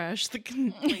 Demon Trash,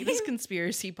 the latest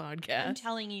conspiracy podcast. I'm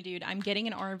telling you, dude, I'm getting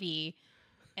an RV,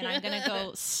 and I'm gonna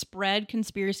go spread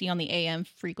conspiracy on the AM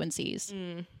frequencies.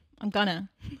 I'm gonna.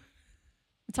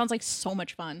 It sounds like so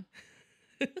much fun.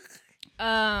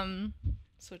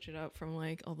 Switch it up from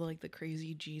like all the like the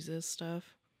crazy Jesus stuff,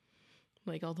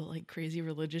 like all the like crazy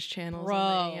religious channels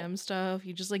on the AM stuff.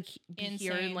 You just like be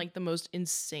hearing like the most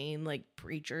insane like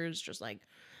preachers just like,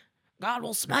 God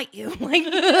will smite you. Like, you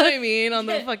know what I mean? On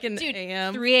the fucking dude,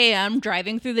 AM. 3 a.m.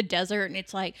 driving through the desert, and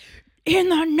it's like, in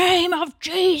the name of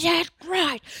Jesus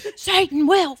Christ, Satan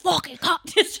will fucking come.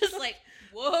 It's just like,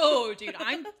 whoa, dude,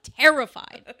 I'm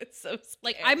terrified. It's so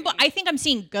scary. Like, I think I'm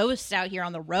seeing ghosts out here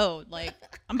on the road. Like,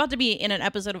 I'm about to be in an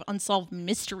episode of Unsolved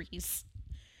Mysteries.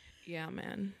 Yeah,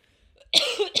 man.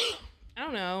 I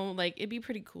don't know, like it'd be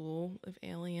pretty cool if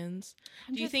aliens.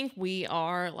 Do you think we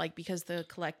are like because the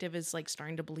collective is like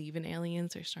starting to believe in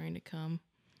aliens, they're starting to come?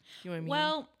 You know what I mean?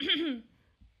 Well,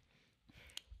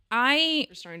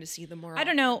 we're starting to see them more. I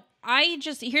don't know.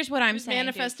 Here's what I'm saying.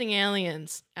 Manifesting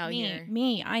aliens out here.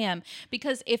 I am.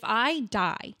 Because if I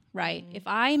die, right? If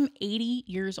I'm 80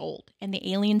 years old and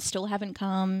the aliens still haven't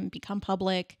become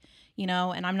public, you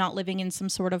know, and I'm not living in some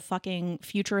sort of fucking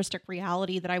futuristic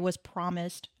reality that I was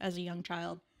promised as a young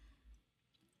child,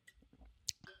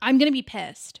 I'm going to be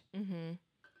pissed. Mm-hmm.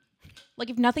 Like,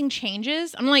 if nothing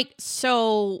changes, I'm like,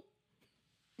 so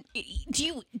do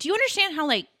you understand how,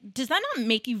 like, does that not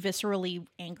make you viscerally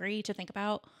angry to think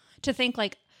about? To think,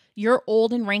 like, you're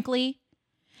old and wrinkly,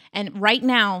 and right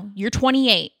now you're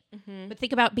 28, but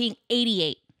think about being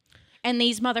 88. And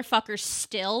these motherfuckers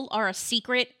still are a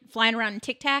secret flying around in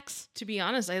Tic Tacs. To be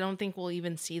honest, I don't think we'll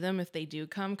even see them if they do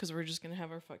come because we're just going to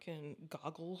have our fucking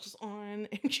goggles on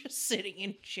and just sitting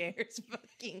in chairs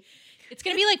fucking It's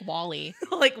gonna be like Wall-E.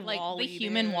 like The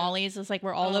human dude. Wall-E's. It's like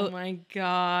we're all. Oh my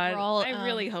god! We're all, I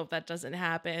really hope that doesn't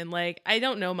happen. Like, I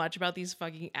don't know much about these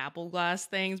fucking Apple Glass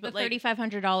things, but the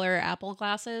 $3,500 Apple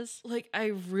glasses. like, I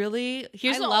really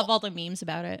I love all the memes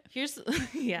about it. Here's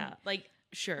yeah, like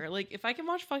sure, like if I can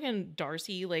watch fucking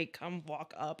Darcy like come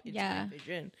walk up into my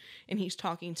vision and he's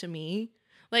talking to me,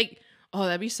 like. Oh,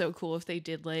 that'd be so cool if they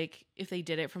did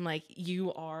it from like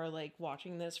you are like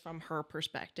watching this from her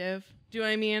perspective. Do you know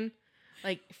what I mean?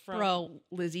 Like from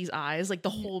Lizzie's eyes, like the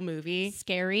whole movie.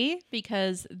 Scary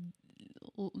because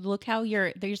look how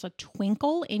there's a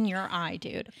twinkle in your eye,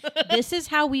 dude. This is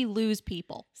how we lose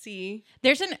people. See,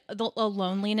 there's a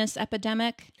loneliness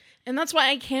epidemic. And that's why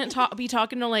I can't be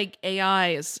talking to like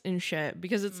AIs and shit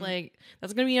because it's like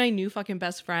that's gonna be my new fucking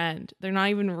best friend. They're not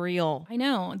even real. I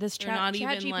know this chat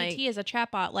GPT like, is a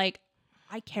chatbot. Like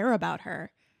I care about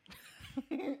her.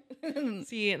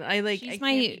 See, and I can't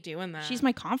be doing that. She's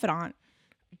my confidant.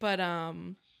 But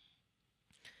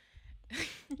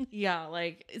yeah,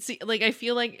 like see, like I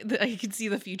feel like I can see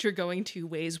the future going two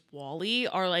ways. Wall-E,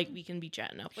 or like we can be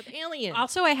chatting up with aliens.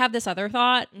 Also, I have this other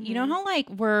thought. You know how like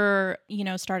we're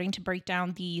starting to break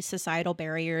down the societal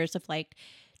barriers of like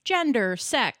gender,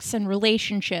 sex, and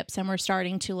relationships, and we're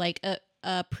starting to like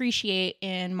appreciate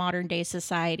in modern day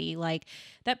society like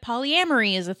that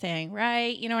polyamory is a thing,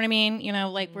 right? You know what I mean?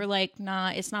 Like we're like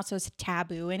it's not so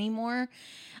taboo anymore,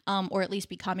 or at least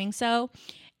becoming so,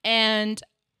 and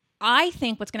I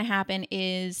think what's going to happen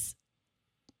is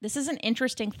this is an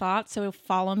interesting thought. So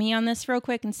follow me on this real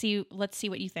quick and let's see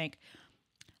what you think.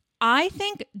 I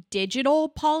think digital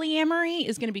polyamory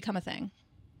is going to become a thing.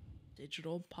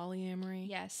 Digital polyamory?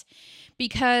 Yes.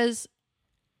 Because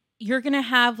you're going to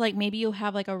have like, maybe you'll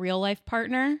have like a real life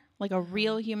partner, like a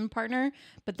real human partner,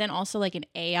 but then also like an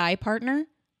AI partner.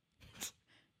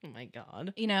 Oh my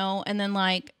God. And then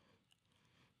like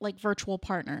virtual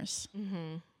partners.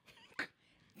 Mm-hmm.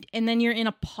 And then you're in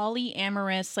a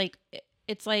polyamorous, like,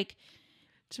 it's like...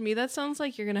 To me, that sounds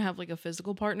like you're going to have, like, a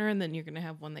physical partner, and then you're going to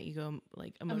have one that you go,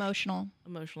 like...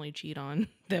 Emotionally cheat on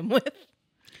them with.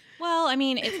 Well, I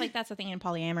mean, it's like, that's the thing in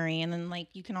polyamory, and then, like,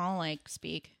 you can all, like,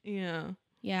 speak. Yeah.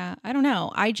 Yeah, I don't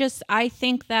know. I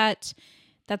think that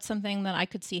that's something that I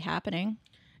could see happening.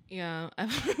 Yeah.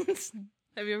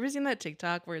 Have you ever seen that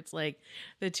TikTok where it's, like,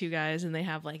 the two guys, and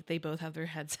they both have their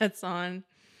headsets on?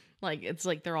 Like, it's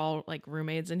like they're all like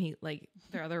roommates, and he like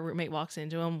their other roommate walks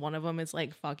into him. One of them is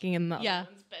like fucking, and the other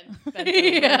one's bent over.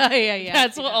 Yeah.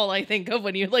 That's all I think of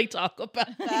when you like talk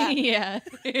about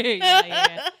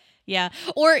that. Yeah.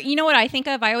 Or you know what I think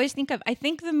of? I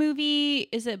think the movie,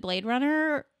 is it Blade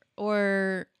Runner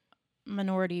or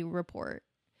Minority Report?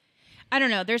 I don't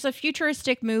know. There's a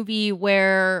futuristic movie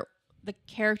where the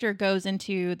character goes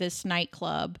into this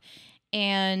nightclub.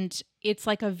 And it's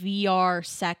like a VR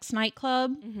sex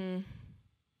nightclub. Mm-hmm.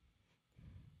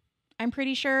 I'm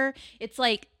pretty sure it's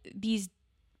like these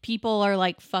people are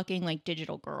like fucking like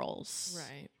digital girls,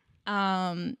 right?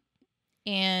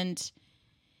 And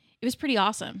it was pretty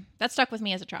awesome. That stuck with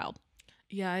me as a child.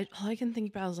 Yeah, all I can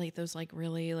think about is like those like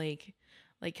really like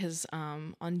because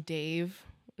on Dave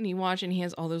when you watch and he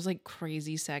has all those like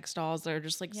crazy sex dolls that are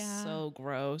just like so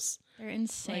gross. They're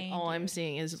insane. Like all I'm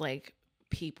seeing is like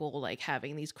people like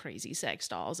having these crazy sex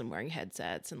dolls and wearing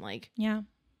headsets and like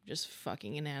just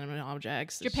fucking inanimate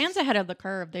objects. Japan's ahead of the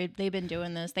curve. They've been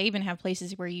doing this. They even have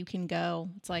places where you can go.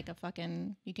 It's like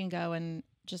you can go and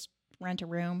just rent a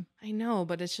room. I know,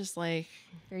 but it's just like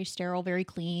very sterile, very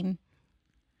clean.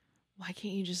 Why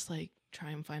can't you just like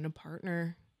try and find a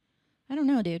partner? I don't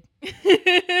know, dude.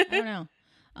 I don't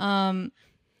know.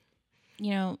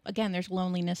 Again, there's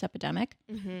loneliness epidemic.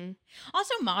 Mm-hmm.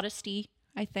 Also modesty.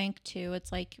 I think too, it's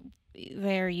like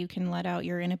there you can let out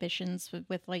your inhibitions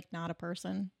with like not a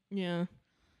person. Yeah.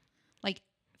 Like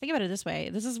think about it this way.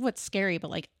 This is what's scary, but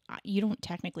like you don't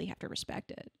technically have to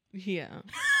respect it. Yeah.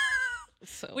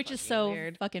 Which is so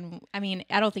weird. Fucking. I mean,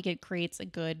 I don't think it creates a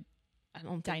good. I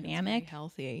don't think dynamic. It's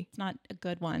healthy. It's not a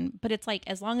good one, but it's like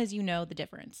as long as you know the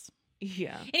difference.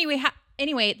 Yeah.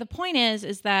 Anyway, the point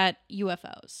is that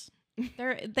UFOs.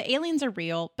 The aliens are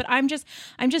real, but I'm just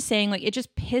saying like it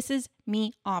just pisses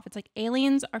me off. It's like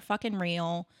aliens are fucking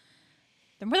real.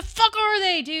 Then where the fuck are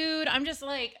they, dude? I'm just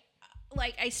like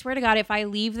I swear to God, if I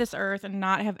leave this earth and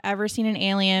not have ever seen an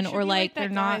alien or like they're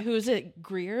not, who is it?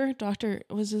 Greer, Doctor,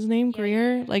 was his name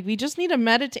Greer? Yeah. Like we just need to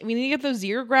meditate. We need to get those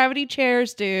zero gravity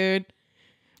chairs, dude.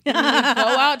 We need to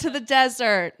go out to the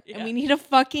desert and we need to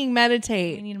fucking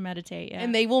meditate. We need to meditate, yeah.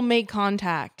 And they will make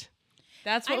contact.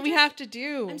 That's what we have to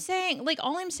do. I'm saying, like,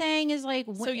 all I'm saying is, like,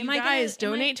 so you guys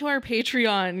donate to our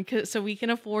Patreon so we can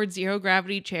afford zero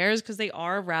gravity chairs because they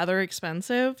are rather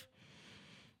expensive.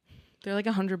 They're like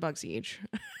 $100 each.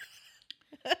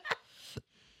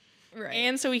 Right.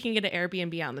 And so we can get an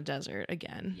Airbnb out in the desert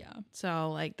again. Yeah. So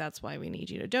like that's why we need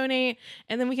you to donate,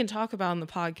 and then we can talk about on the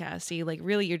podcast. See, like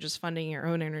really, you're just funding your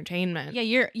own entertainment.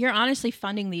 Yeah, you're honestly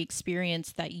funding the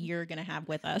experience that you're gonna have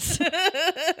with us.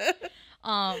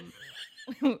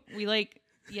 We like,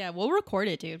 yeah, we'll record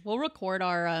it, dude. We'll record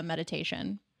our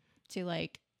meditation to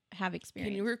like have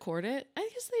experience. Can you record it? I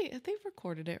guess they've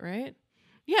recorded it, right?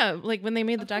 Yeah, like when they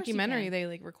made the documentary, they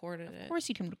like recorded it. Of course,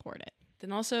 you can record it.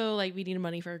 Then also like we need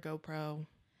money for a GoPro.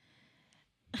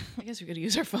 I guess we could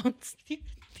use our phones.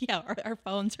 Yeah, our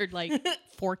phones are like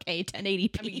 4K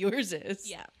 1080p. I mean, yours is.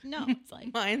 Yeah. No, it's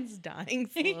like Mine's dying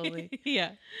slowly.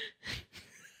 yeah.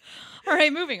 All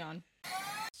right, moving on.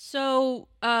 So,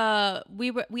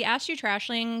 we asked you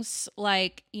trashlings,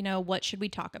 like, you know, what should we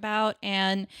talk about?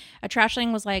 And a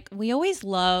trashling was like, we always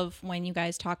love when you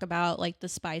guys talk about like the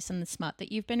spice and the smut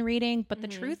that you've been reading. But the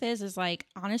truth is like,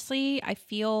 honestly, I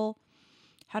feel,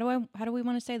 how do we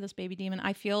want to say this, baby demon?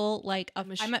 I feel like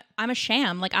I'm a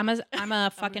sham. Like I'm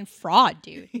a fucking fraud,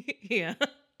 dude. Yeah.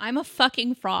 I'm a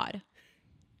fucking fraud.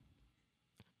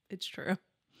 It's true.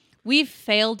 We've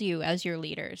failed you as your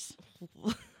leaders.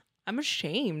 I'm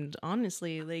ashamed,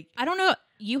 honestly. Like I don't know.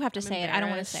 You have to say it. I don't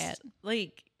want to say it.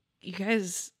 Like you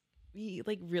guys,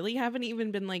 like really haven't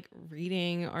even been like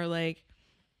reading or like,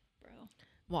 Bro,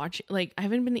 watch. Like I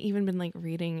haven't been like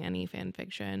reading any fan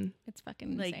fiction. it's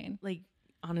fucking Like insane. like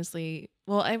honestly,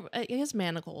 well I guess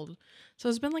Manacled. So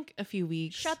it's been like a few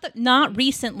weeks. Not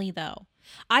recently though.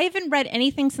 I haven't read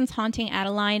anything since Haunting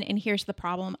Adeline, and here's the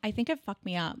problem. I think it fucked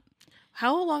me up.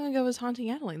 How long ago was Haunting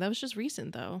Adeline? That was just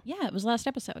recent though. Yeah, it was last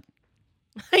episode.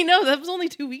 I know, that was only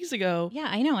 2 weeks ago. Yeah,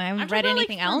 I know. I haven't read about,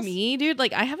 anything like, else. For me, dude,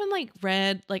 like I haven't like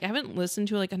read, like I haven't listened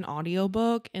to like an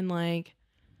audiobook in like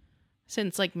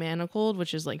since like Manacled,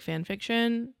 which is like fan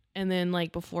fiction. And then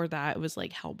like before that it was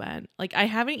like Hellbent. Like I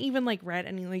haven't even like read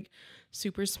any like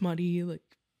super smutty like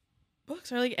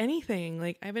books or like anything.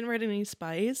 Like I haven't read any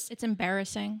spice. It's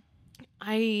embarrassing.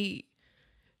 I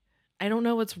don't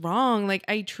know what's wrong. Like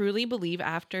I truly believe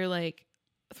after like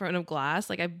Throne of Glass,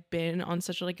 like I've been on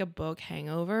such like a book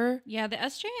hangover. Yeah, the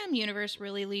SJM universe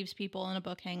really leaves people in a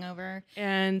book hangover.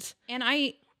 And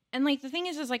like the thing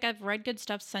is like I've read good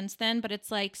stuff since then, but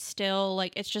it's like still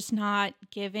like it's just not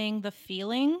giving the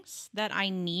feelings that I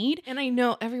need. And I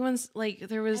know everyone's like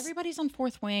Everybody's on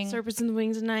Fourth Wing. Serpents in the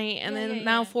Wings at Night, and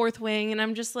now Fourth Wing, and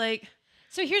I'm just like.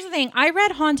 So here's the thing. I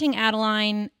read Haunting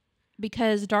Adeline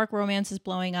because dark romance is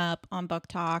blowing up on Book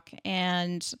Talk,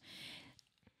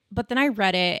 but then I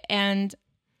read it and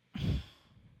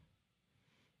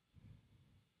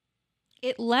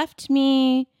it left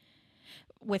me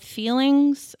with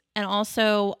feelings, and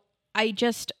also I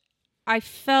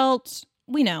felt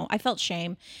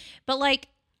shame, but like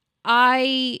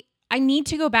I need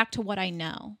to go back to what I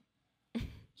know.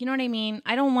 You know what I mean?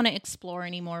 I don't want to explore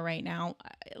anymore right now.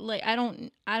 Like I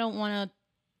don't want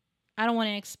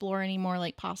to explore any more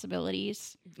like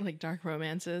possibilities. Like dark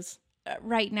romances.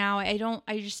 Right now, I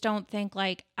just don't think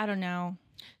like, I don't know.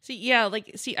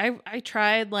 I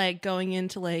tried like going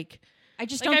into like, I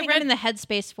just don't think I'm in the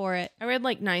headspace for it. I read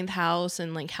like Ninth House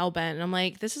and like Hellbent, and I'm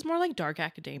like, this is more like dark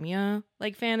academia,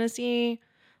 like fantasy,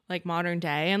 like modern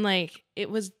day. And like,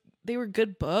 they were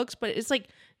good books, but it's like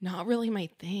not really my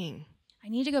thing. I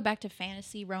need to go back to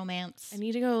fantasy romance. I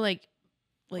need to go like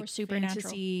or supernatural.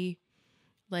 Fantasy,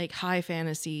 like high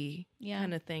fantasy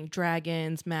kind of thing.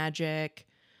 Dragons, magic,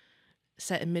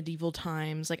 set in medieval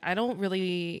times. Like I don't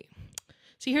really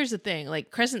see. Here's the thing: like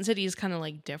Crescent City is kind of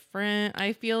like different.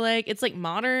 I feel like it's like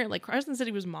modern. Like Crescent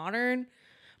City was modern,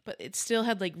 but it still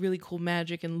had like really cool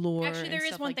magic and lore. Actually, there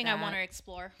is one thing I want to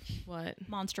explore. What?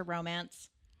 Monster romance.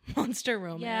 Monster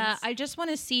romance. Yeah, I just want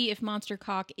to see if Monster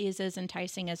Cock is as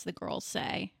enticing as the girls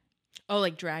say. Oh,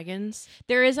 like dragons?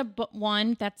 There is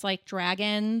one that's like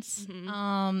dragons.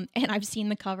 Mm-hmm. And I've seen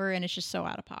the cover and it's just so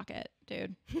out of pocket,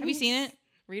 dude. Have you seen it?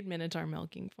 Read Minotaur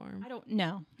Milking Farm. I don't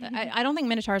know. I don't think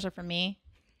Minotaurs are for me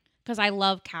because I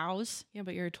love cows. Yeah,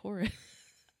 but you're a Taurus.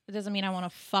 It doesn't mean I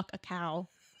want to fuck a cow.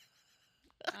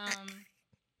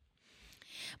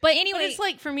 But anyway, but it's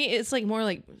like for me, it's like more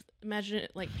like imagine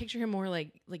it, like picture him more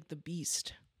like the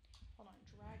Beast. Hold on,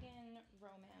 Dragon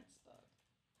romance book.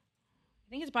 I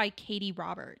think it's by Katie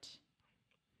Robert.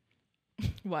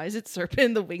 Why is it Serpent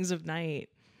in the Wings of Night?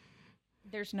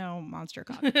 There's no Monster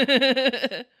Cock.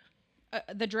 The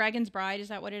Dragon's Bride, is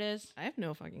that what it is? I have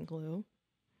no fucking clue.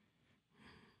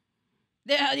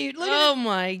 Yeah, dude, look oh at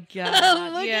my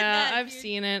god. Look yeah, at that, I've dude.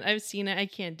 seen it. I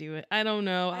can't do it. I don't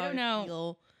know. I don't know.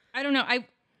 Feel. I don't know.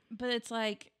 But it's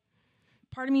like,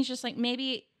 part of me is just like,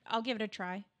 maybe I'll give it a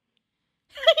try.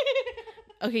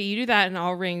 Okay, you do that and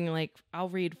I'll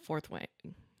read Fourth Wing.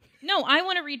 No, I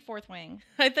want to read Fourth Wing.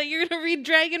 I thought you were going to read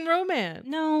Dragon Romance.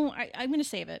 No, I'm going to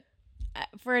save it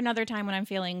for another time when I'm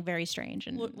feeling very strange.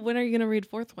 And When are you going to read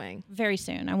Fourth Wing? very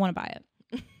soon. I want to buy it.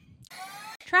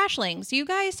 Trashlings. You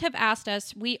guys have asked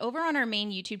us, we over on our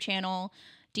main YouTube channel,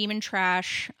 Demon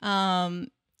Trash,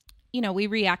 we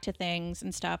react to things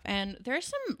and stuff. And there's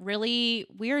some we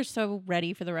are so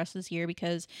ready for the rest of this year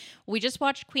because we just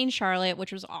watched Queen Charlotte,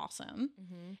 which was awesome.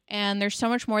 Mm-hmm. And there's so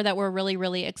much more that we're really,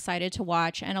 really excited to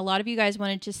watch. And a lot of you guys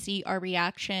wanted to see our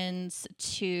reactions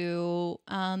to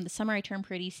the Summer I Turned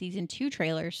Pretty Season 2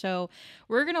 trailer. So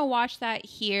we're going to watch that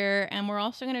here. And we're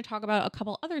also going to talk about a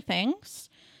couple other things.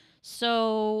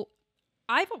 So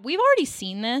we've already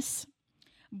seen this,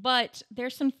 but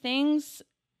there's some things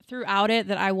throughout it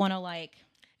that I want to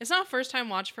It's not first time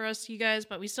watch for us, you guys,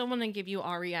 but we still want to give you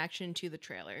our reaction to the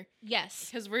trailer. Yes.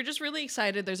 Because we're just really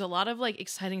excited. There's a lot of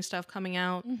exciting stuff coming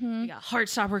out. Mm-hmm. We got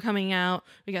Heartstopper coming out.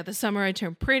 We got The Summer I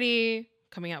Turned Pretty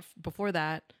coming out before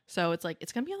that. So it's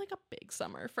it's going to be a big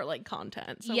summer for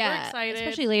content. So we're excited.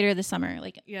 Especially later this summer,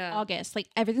 yeah. August.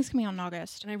 Everything's coming out in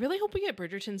August. And I really hope we get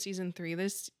Bridgerton season 3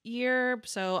 this year.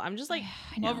 So I'm just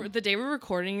the day we're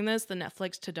recording this, the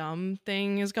Netflix to Dumb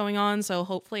thing is going on. So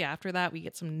hopefully after that we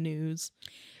get some news.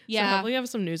 Yeah. So hopefully we have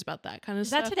some news about that kind of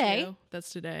stuff. Is that today? Too.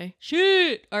 That's today.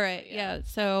 Shoot. All right. Yeah.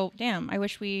 So damn, I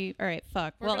wish all right,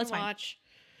 fuck. We're let's watch.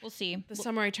 We'll see. The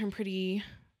Summer I Turned Pretty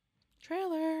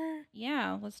trailer.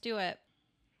 Yeah, let's do it.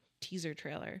 Teaser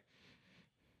trailer.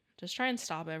 Just try and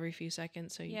stop every few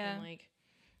seconds so you can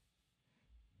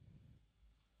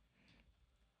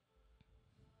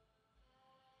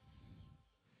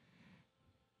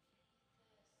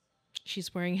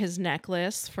She's wearing his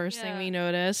necklace. First thing we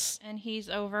notice. And he's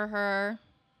over her.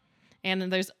 And then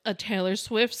there's a Taylor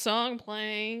Swift song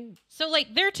playing. So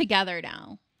they're together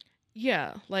now.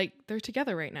 Yeah, they're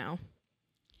together right now.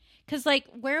 Because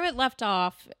where it left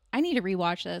off, I need to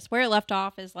rewatch this. Where it left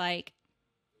off is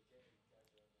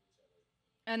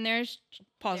and there's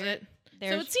pause it. So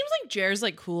it seems like Jer's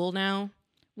cool now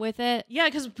with it. Yeah,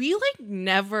 because we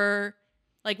never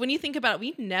when you think about it,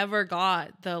 we never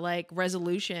got the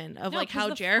resolution of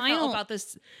how Jer felt about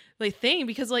this thing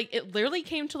because it literally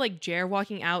came to Jer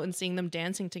walking out and seeing them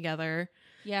dancing together.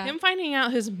 Yeah. Him finding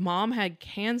out his mom had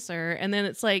cancer, and then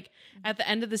it's at the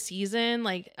end of the season,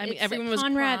 everyone was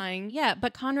crying. Yeah,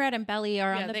 but Conrad and Belly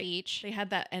are on the beach. They had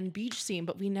that end beach scene,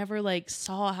 but we never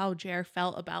saw how Jer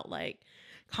felt about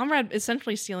Conrad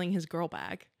essentially stealing his girl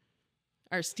back,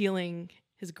 or stealing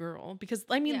his girl because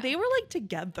they were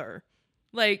together.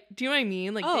 Do you know what I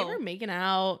mean? They were making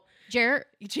out. Jer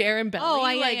and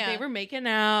Belly, they were making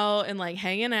out and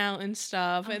hanging out and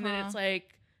stuff, and then it's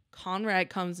Conrad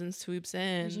comes and swoops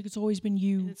in. He's it's always been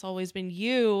you. It's always been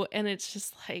you, and it's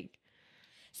just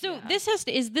So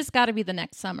this got to be the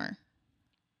next summer.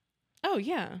 Oh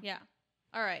yeah. Yeah.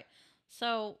 All right.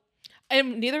 So.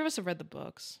 And neither of us have read the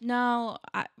books. No,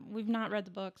 we've not read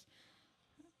the books.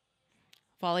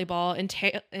 Volleyball and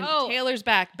Taylor's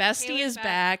back. Bestie is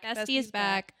back. Bestie is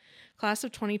back. Class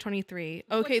of 2023.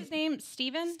 Okay. What's his name?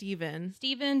 Steven?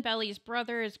 Steven, Belly's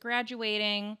brother, is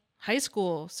graduating. High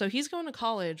school. So he's going to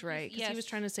college, right? Because he was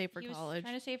trying to save for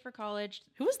college.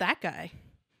 Who was that guy?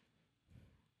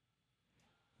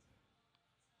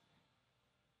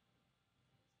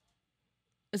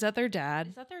 Is that their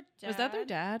dad? Was that their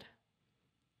dad?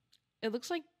 It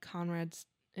looks like Conrad's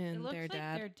and their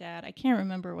dad. I can't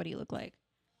remember what he looked like.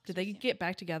 Did they get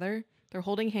back together? They're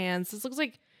holding hands. This looks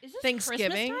like Is this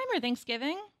Thanksgiving. Christmas time or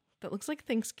Thanksgiving? That looks like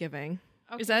Thanksgiving.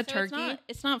 Okay, is that so turkey?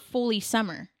 It's not fully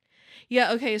summer.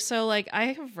 Yeah, okay. So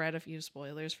I have read a few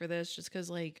spoilers for this just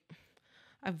because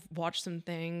I've watched some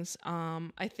things.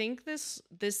 I think this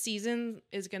season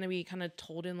is gonna be kind of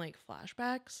told in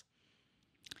flashbacks.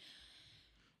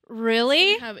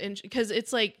 Really? Because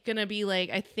it's gonna be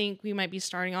I think we might be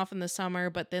starting off in the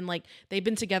summer, but then they've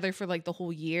been together for the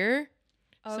whole year.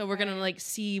 Okay. So we're gonna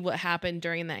see what happened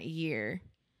during that year.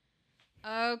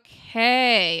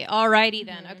 Okay. Alrighty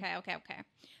then. Okay.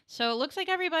 So it looks like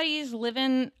everybody's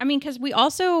living. I mean, because we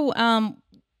also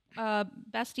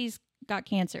Bestie's got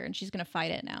cancer and she's gonna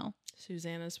fight it now.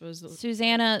 Susanna's supposed to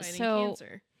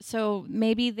cancer. So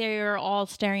maybe they're all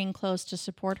staying close to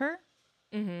support her.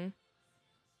 Mm-hmm.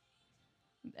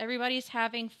 Everybody's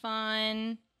having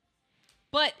fun.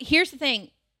 But here's the thing.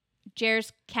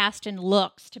 Jer's casting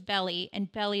looks to Belly,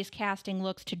 and Belly's casting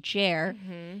looks to Jer.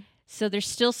 Mm-hmm. So there's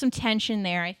still some tension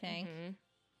there, I think. Mm-hmm.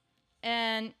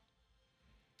 And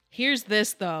here's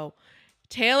this, though.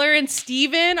 Taylor and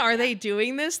Steven, are they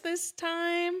doing this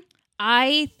time?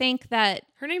 I think that...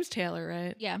 Her name's Taylor,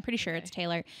 right? Yeah, I'm pretty sure it's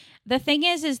Taylor. The thing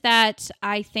is that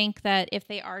I think that if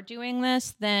they are doing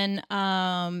this, then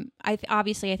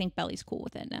obviously I think Belly's cool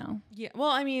with it now. Yeah.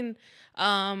 Well, I mean,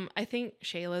 I think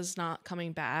Shayla's not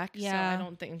coming back. Yeah. So I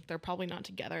don't think they're probably not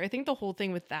together. I think the whole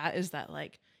thing with that is that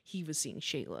like he was seeing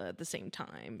Shayla at the same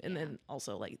time. And then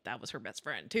also like that was her best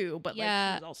friend too. But like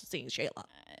he was also seeing Shayla.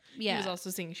 Yeah. He was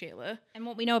also seeing Shayla. And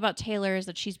what we know about Taylor is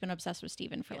that she's been obsessed with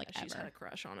Steven for like she's ever. had a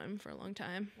crush on him for a long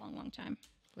time. Long time.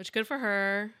 Which good for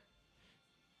her.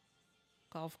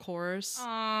 Golf course.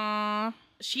 Aww.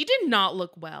 She did not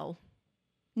look well.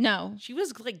 No. She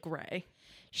was like gray.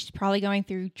 She's probably going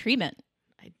through treatment.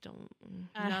 I don't.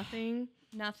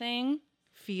 Nothing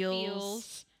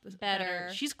feels better.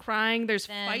 She's crying. There's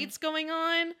fights going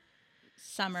on.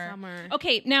 Summer.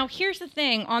 Okay, now here's the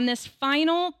thing. On this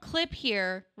final clip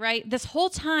here, right? This whole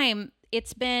time,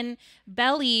 it's been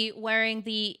Belly wearing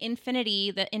the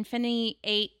Infinity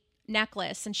 8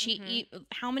 necklace, and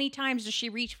how many times does she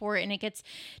reach for it and it gets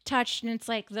touched, and it's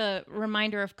like the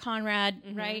reminder of Conrad,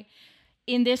 right?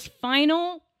 In this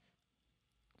final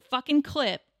fucking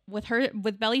clip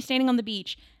with Belly standing on the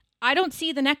beach, I don't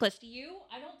see the necklace. Do you?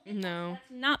 I don't think that's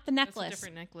not the necklace. That's a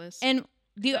different necklace. And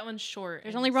that one's short.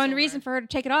 There's only one reason for her to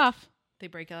take it off. They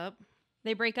break up.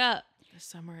 This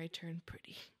summer I turned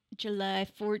pretty. July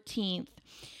 14th.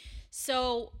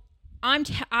 So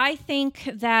I think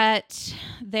that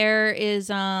there is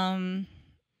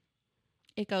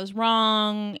it goes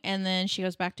wrong, and then she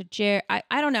goes back to Jerry.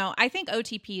 I don't know. I think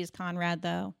OTP is Conrad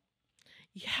though.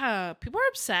 Yeah, people are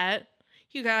upset.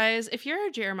 You guys, if you're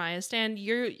a Jeremiah stan,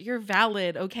 you're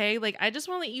valid, okay? Like I just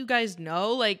want to let you guys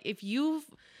know, like if you've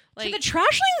like so the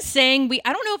trashlings saying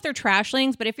I don't know if they're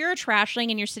trashlings, but if you're a trashling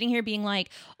and you're sitting here being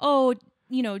like, oh,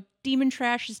 you know, Demon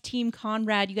Trash is Team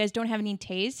Conrad, you guys don't have any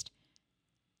taste.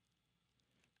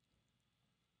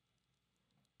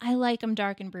 I like him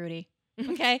dark and broody.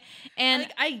 Okay. And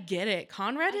like, I get it.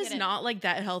 Conrad is not like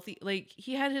that healthy. Like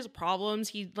he had his problems.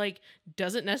 He like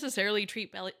doesn't necessarily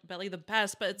treat Belly the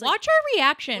best, but it's like, watch our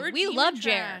reaction. We love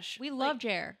Jer. We love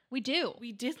Jer. We do.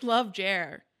 We did love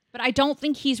Jer. But I don't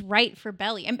think he's right for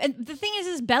Belly. And the thing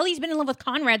is Belly's been in love with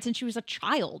Conrad since she was a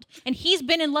child, and he's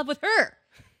been in love with her.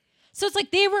 So it's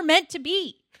like they were meant to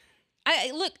be.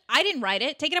 I didn't write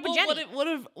it. Take it up with Jenny.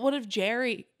 What if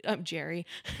Jerry's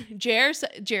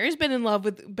been in love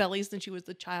with Belly since she was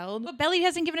the child. But Belly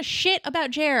hasn't given a shit about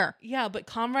Jer. Yeah, but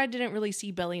Conrad didn't really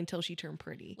see Belly until she turned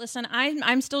pretty. Listen,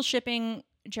 I'm still shipping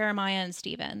Jeremiah and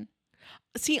Steven.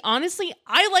 See, honestly,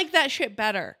 I like that shit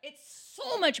better. It's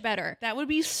so much better. That would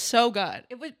be so good.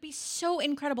 It would be so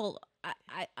incredible.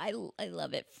 I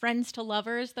love it. Friends to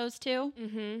lovers, those two.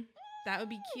 Mm-hmm. That would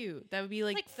be cute. That would be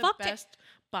like the fuck best.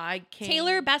 Bye, King.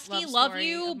 Taylor, bestie, love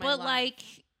you, but like,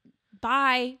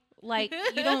 bye. Like,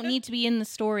 you don't need to be in the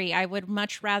story. I would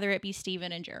much rather it be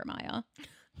Steven and Jeremiah.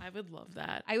 I would love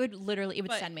that. I would literally, it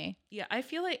would send me. Yeah, I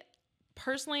feel like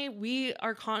personally we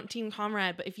are Team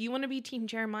Conrad, but if you want to be Team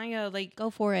Jeremiah, like, go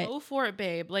for it. Go for it,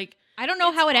 babe. Like, I don't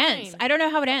know how it ends. I don't know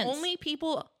how it ends. Only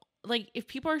people, like, if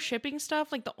people are shipping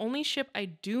stuff, like, the only ship I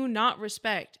do not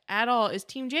respect at all is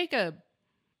Team Jacob.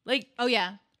 Like, oh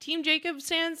yeah. Team Jacob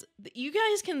stands, you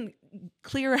guys can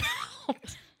clear out.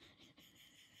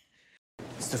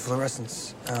 It's the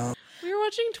fluorescence. We were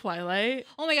watching Twilight.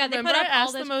 Oh my god, they Remember put up I all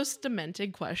asked this... the most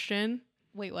demented question?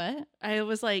 Wait, what? I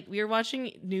was like, we were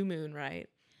watching New Moon, right?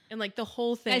 And like the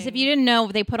whole thing. Guys, if you didn't know,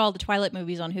 they put all the Twilight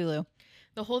movies on Hulu.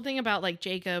 The whole thing about like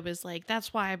Jacob is like,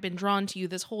 that's why I've been drawn to you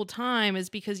this whole time, is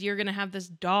because you're gonna have this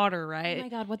daughter, right? Oh my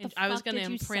god, what the fuck I was gonna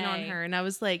imprint on her, and I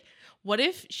was like, what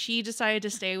if she decided to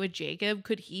stay with Jacob?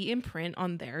 Could he imprint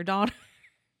on their daughter?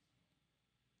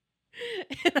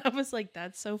 And I was like,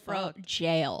 that's so fucked.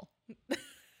 Jail.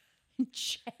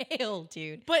 Jail,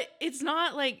 dude. But it's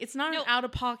not an out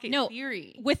of pocket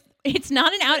theory. It's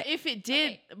not an out. But if it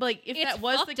did, like if that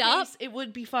was the up. case, it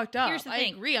would be fucked up. Here's the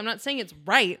thing. I agree. I'm not saying it's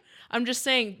right. I'm just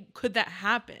saying, could that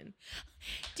happen,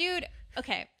 dude?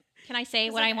 Okay. Can I say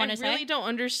what I want to say? I really don't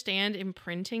understand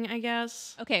imprinting, I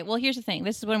guess. Okay, well, here's the thing.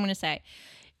 This is what I'm going to say.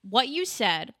 What you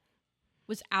said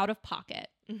was out of pocket,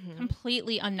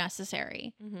 completely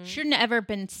unnecessary. Shouldn't have ever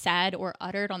been said or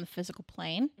uttered on the physical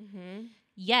plane.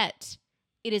 Yet,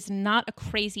 it is not a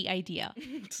crazy idea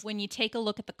when you take a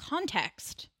look at the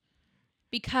context.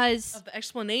 Because of the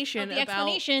explanation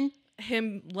about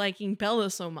him liking Bella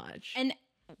so much and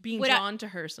being drawn to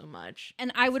her so much.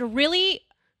 And I would really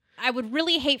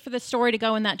hate for the story to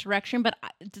go in that direction, but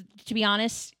to be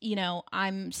honest, you know,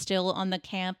 I'm still on the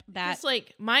camp that it's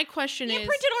like my question is, he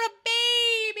imprinted on a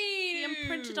baby. He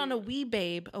imprinted on a wee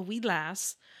babe, a wee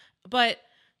lass. But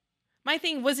My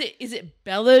thing was is it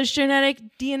Bella's genetic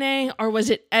DNA or was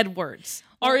it Edward's?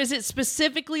 Or is it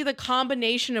specifically the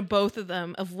combination of both of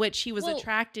them of which he was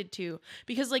attracted to?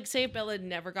 Because, like, say if Bella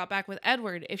never got back with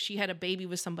Edward, if she had a baby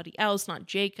with somebody else, not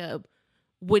Jacob,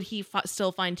 would he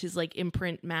still find his, like,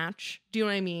 imprint match? Do you know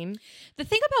what I mean? The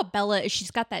thing about Bella is she's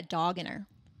got that dog in her.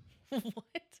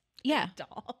 What? Yeah. A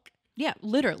dog? Yeah,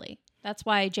 literally. That's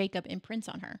why Jacob imprints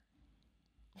on her.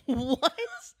 What?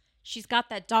 She's got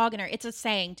that dog in her. It's a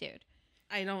saying, dude.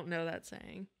 I don't know that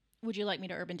saying. Would you like me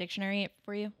to Urban Dictionary it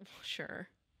for you? Sure.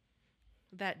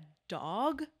 That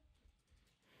dog?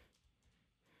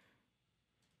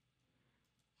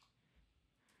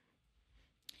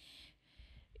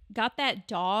 Got that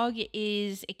dog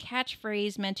is a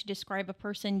catchphrase meant to describe a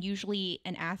person, usually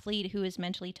an athlete, who is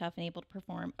mentally tough and able to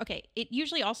perform. Okay, it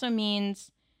usually also means,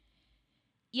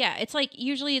 yeah, it's like,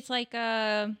 usually it's like,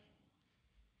 no,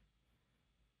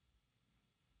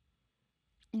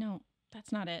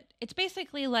 that's not it. It's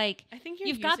basically like, I think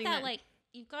you've got that, like,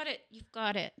 you've got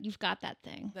that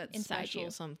thing that inside special you.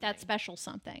 Something. That special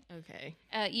something. Okay.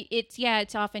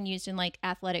 It's often used in like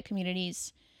athletic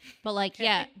communities, but like,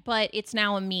 yeah, but it's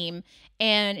now a meme.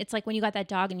 And it's like when you got that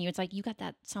dog in you, it's like you got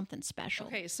that something special.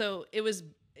 Okay, so it was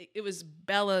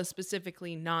Bella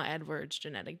specifically, not Edward's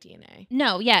genetic DNA.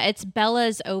 No, yeah, it's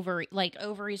Bella's ovaries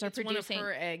are It's producing. one of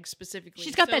her eggs specifically.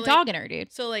 She's got that dog in her,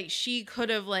 dude. So like she could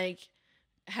have like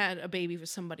had a baby with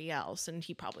somebody else, and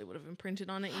he probably would have imprinted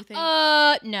on it. You think?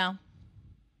 No.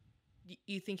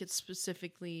 You think it's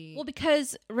specifically? Well,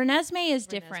 because Renesmee is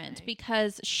different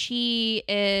because she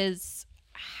is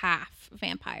half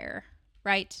vampire,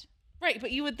 right? Right,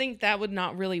 but you would think that would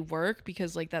not really work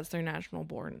because like that's their national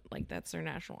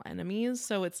enemies.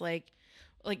 So it's like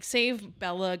say if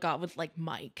Bella got with like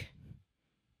Mike.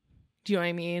 Do you know what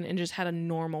I mean? And just had a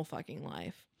normal fucking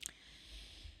life.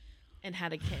 And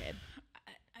had a kid.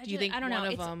 Do you think one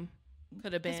of them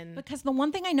could have been? Because the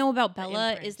one thing I know about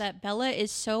Bella is that Bella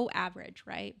is so average,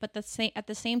 right? But at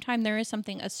the same time, there is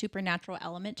a supernatural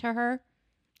element to her.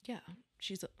 Yeah,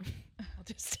 she's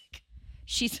autistic.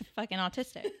 She's fucking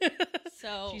autistic.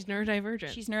 So she's neurodivergent.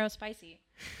 She's neurospicy.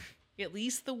 At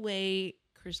least the way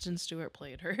Kristen Stewart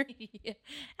played her. Yeah.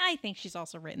 I think she's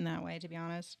also written that way, to be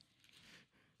honest.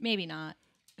 Maybe not.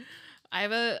 I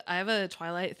have a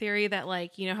Twilight theory that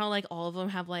like, you know how like all of them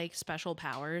have like special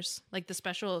powers, like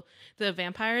the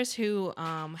vampires who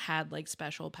had like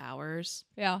special powers.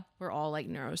 Yeah, were all like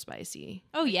neurospicy.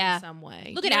 Oh yeah, in some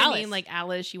way. Look at Alice. I mean, like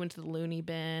Alice, she went to the loony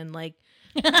bin. Like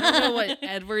I don't know what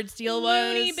Edward's deal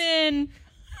was. Loony bin.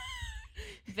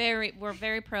 We're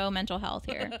very pro mental health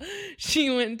here. She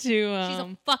went to she's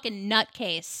a fucking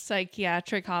nutcase.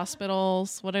 Psychiatric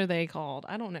hospitals. What are they called?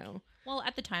 I don't know. Well,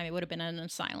 at the time, it would have been an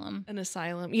asylum. An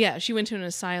asylum. Yeah, she went to an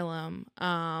asylum.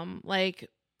 Like,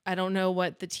 I don't know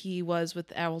what the tea was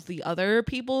with all the other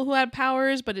people who had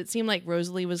powers, but it seemed like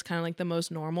Rosalie was kind of like the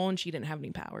most normal and she didn't have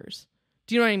any powers.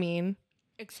 Do you know what I mean?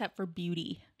 Except for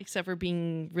beauty. Except for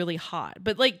being really hot.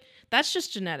 But, like, that's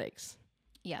just genetics.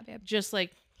 Yeah, babe. Just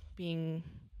like being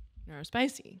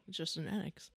neurospicy. It's just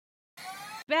genetics.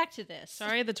 Back to this.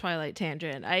 Sorry, the Twilight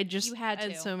tangent. I just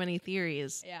had so many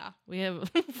theories. Yeah. We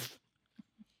have...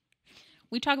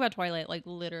 We talk about Twilight like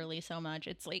literally so much.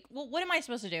 It's like, well, what am I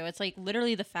supposed to do? It's like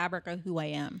literally the fabric of who I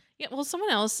am. Yeah, well, someone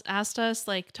else asked us,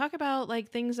 like, talk about like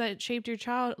things that shaped your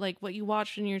child, like what you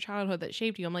watched in your childhood that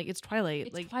shaped you. I'm like, it's Twilight.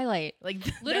 It's like Twilight. Like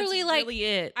literally, that's like really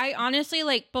it. I honestly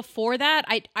like before that,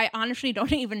 I honestly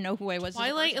don't even know who I was.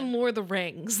 Twilight and Lord of the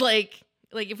Rings, like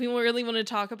if we really want to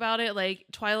talk about it, like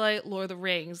Twilight, Lord of the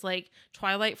Rings, like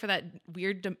Twilight for that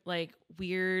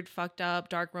weird fucked up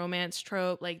dark romance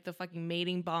trope, like the fucking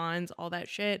mating bonds, all that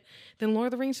shit. Then Lord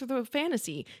of the Rings for the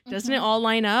fantasy. Doesn't it all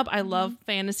line up? I love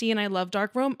fantasy and I love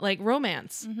dark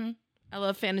romance. I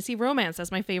love fantasy romance.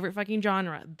 That's my favorite fucking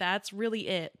genre. That's really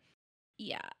it.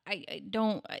 Yeah, I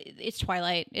don't. It's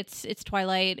Twilight. It's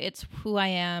Twilight. It's who I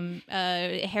am.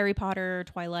 Harry Potter,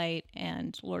 Twilight,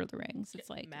 and Lord of the Rings. It's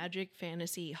like magic,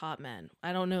 fantasy, hot men.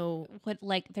 I don't know what.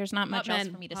 Like, there's not much else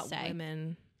for me to hot say.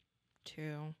 Women,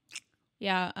 too.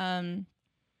 Yeah. I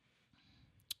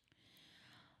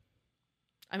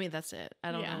mean, that's it.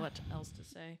 I don't know what else to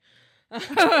say.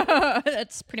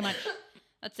 That's pretty much.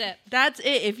 That's it. That's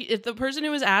it. If the person who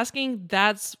was asking,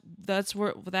 that's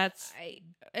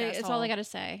all I gotta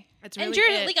say. It's really and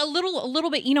Jersey, like a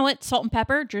little bit. You know what? Salt and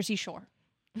pepper, Jersey Shore.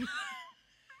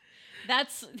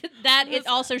 that is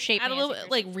also shaped. Add a little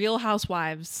bit, like Real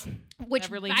Housewives.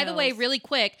 Which, by the way, really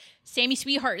quick, Sammy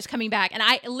Sweetheart is coming back, and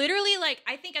I literally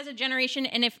I think as a generation,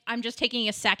 and if I'm just taking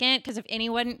a second, because if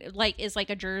anyone is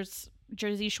like a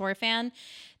Jersey Shore fan.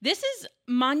 This is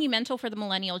monumental for the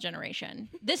millennial generation.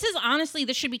 This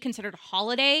should be considered a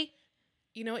holiday.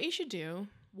 You know what you should do?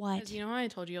 What? 'Cause you know how I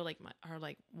told you, like, our,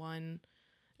 like, one...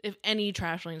 If any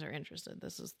trashlings are interested,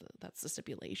 that's the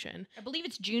stipulation. I believe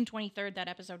it's June 23rd that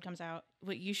episode comes out.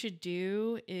 What you should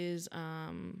do is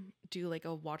do, like,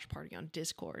 a watch party on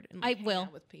Discord. And, I like, hang will.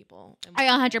 out with people. And, I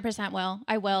 100% will.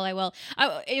 I will.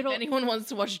 if anyone wants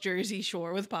to watch Jersey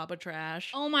Shore with Papa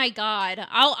Trash... Oh my God.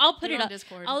 I'll put it on up.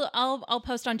 Discord. I'll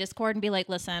post on Discord and be like,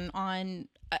 listen, on...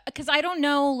 Because I don't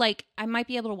know, like, I might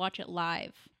be able to watch it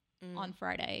live on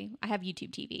Friday. I have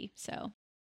YouTube TV, so...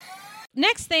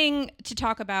 Next thing to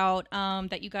talk about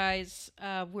that you guys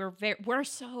we're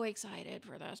so excited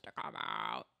for this to come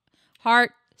out.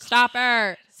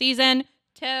 Heartstopper season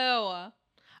 2.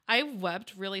 I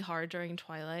wept really hard during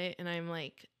Twilight, and I'm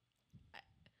like,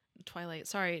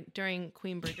 during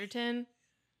Queen Bridgerton.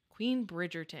 Queen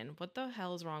Bridgerton. What the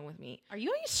hell is wrong with me? Are you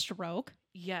having a stroke?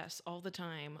 Yes, all the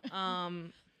time.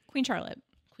 Queen Charlotte.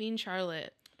 Queen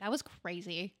Charlotte. That was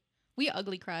crazy. We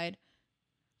ugly cried.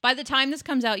 By the time this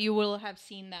comes out, you will have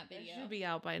seen that video. It should be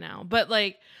out by now. But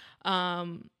like,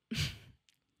 I'm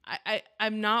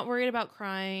not worried about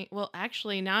crying. Well,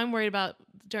 actually, now I'm worried about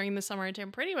during the summer I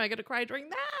turn pretty. Am I gonna cry during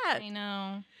that? I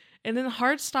know. And then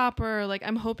Heartstopper, like,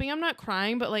 I'm hoping I'm not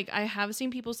crying, but like, I have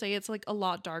seen people say it's like a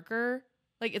lot darker.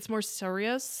 Like, it's more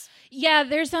serious. Yeah,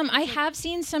 there's I have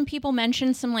seen some people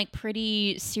mention some like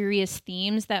pretty serious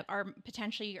themes that are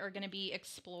potentially going to be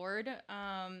explored.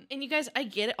 And you guys, I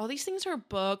get it. All these things are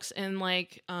books and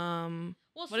like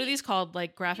what are these called?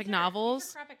 Like graphic novels.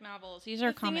 These are graphic novels. These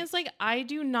are comics. The thing is, like, I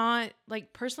do not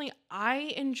like personally.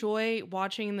 I enjoy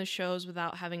watching the shows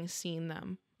without having seen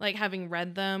them, like having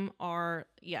read them, or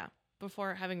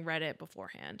before having read it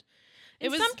beforehand.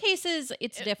 In some cases,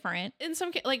 it's different. In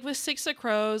some like with Six of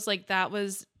Crows, like that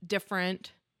was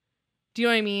different. Do you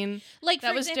know what I mean? Like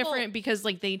that was different because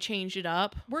like they changed it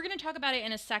up. We're gonna talk about it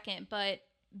in a second, but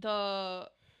the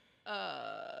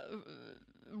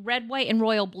Red, White, and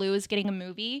Royal Blue is getting a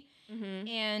movie,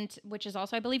 and which is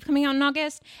also, I believe, coming out in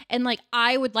August. And like,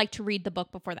 I would like to read the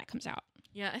book before that comes out.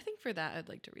 Yeah, I think for that, I'd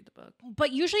like to read the book.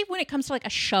 But usually, when it comes to like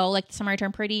a show, like The Summer I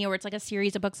Turned Pretty, or it's like a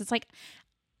series of books, it's like,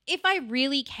 if I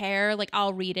really care, like,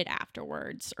 I'll read it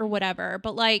afterwards or whatever.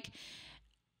 But like,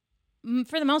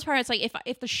 for the most part, it's like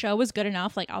if the show is good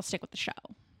enough, like, I'll stick with the show.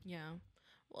 Yeah.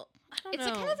 Well, I don't know. It's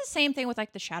like kind of the same thing with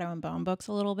like the Shadow and Bone books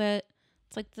a little bit.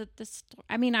 It's like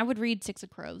I mean, I would read Six of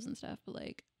Crows and stuff, but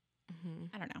like,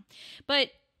 I don't know.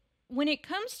 But when it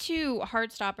comes to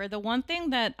Heartstopper, the one thing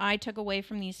that I took away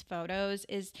from these photos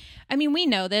is, I mean, we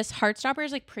know this, Heartstopper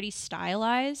is like pretty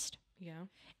stylized. Yeah.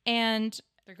 And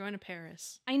they're going to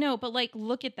Paris. I know, but like,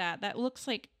 look at that. That looks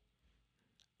like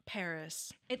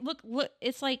Paris. Look,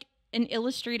 it's like an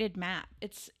illustrated map.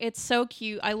 It's so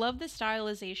cute. I love the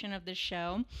stylization of this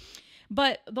show.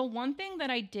 But the one thing that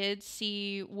I did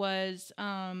see was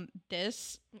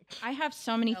this. I have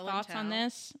so many thoughts on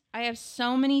this. I have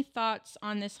so many thoughts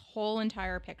on this whole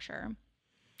entire picture.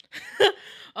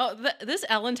 This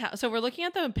Allentown. So we're looking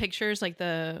at the pictures, like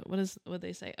what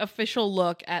they say, official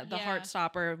look at the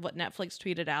Heartstopper, what Netflix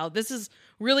tweeted out. This is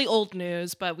really old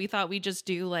news, but we thought we'd just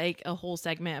do like a whole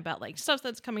segment about like stuff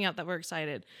that's coming out that we're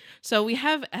excited. So we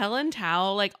have Ellen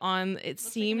Tao like on. It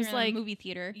seems like a movie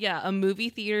theater. Yeah, a movie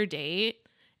theater date.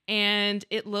 And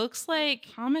it looks like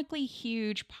comically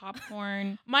huge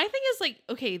popcorn. My thing is like,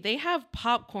 okay, they have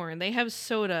popcorn, they have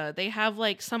soda, they have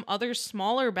like some other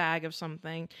smaller bag of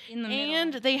something in the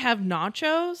and middle. They have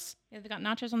nachos. Yeah, they got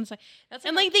nachos on the side. That's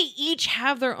like they each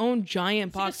have their own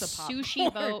giant box of popcorn.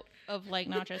 Sushi boat of like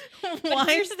nachos. Why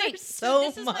is there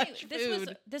so much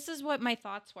food? This is what my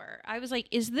thoughts were. I was like,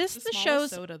 is this the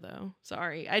show's soda though?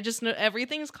 Sorry, I just know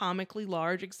everything's comically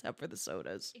large except for the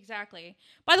sodas. Exactly.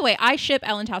 By the way, I ship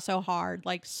Ellen Tao so hard,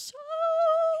 like so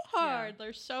hard. Yeah.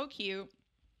 They're so cute.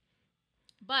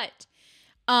 But,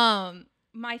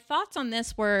 my thoughts on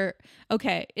this were,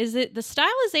 okay, is it the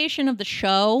stylization of the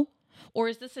show? Or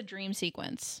is this a dream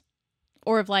sequence?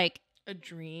 Or of like a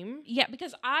dream? Yeah,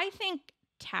 because I think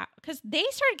because they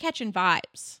started catching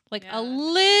vibes like a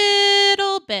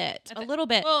little bit.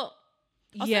 Well,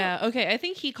 also, yeah, okay. I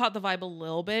think he caught the vibe a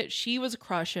little bit. She was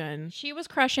crushing. He was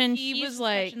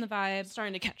like catching the vibe,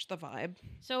 starting to catch the vibe.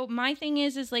 So my thing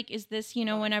is like, is this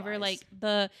whenever like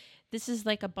this is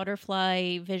like a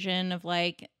butterfly vision of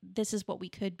like this is what we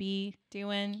could be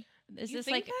doing? Is this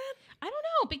like that? I don't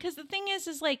know, because the thing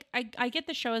is like I get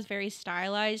the show is very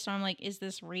stylized, so I'm like, is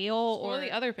this real or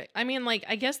the other pic? I mean, like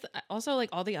I guess also like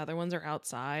all the other ones are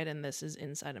outside, and this is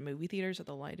inside a movie theater, so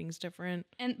the lighting's different.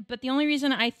 But the only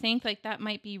reason I think like that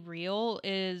might be real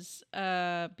is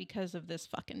because of this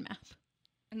fucking map.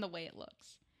 and the way it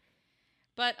looks.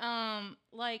 But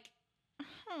like,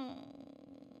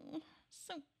 oh,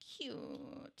 so cute.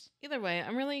 Either way,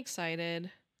 I'm really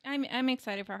excited. I'm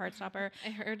excited for Heartstopper. I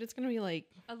heard it's gonna be like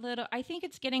a little. I think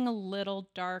it's getting a little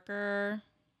darker.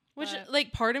 Which,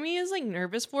 like, part of me is, like,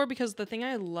 nervous for, because the thing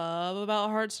I love about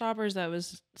Heartstopper is that it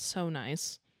was so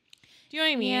nice. Do you know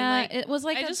what I mean? Yeah, like, it was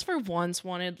like I just for once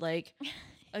wanted, like,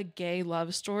 a gay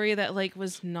love story that, like,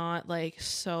 was not, like,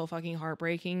 so fucking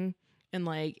heartbreaking and,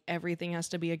 like, everything has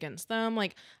to be against them.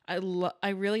 Like, I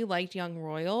really liked Young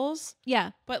Royals.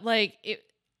 Yeah. But, like, it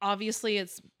obviously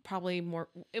it's probably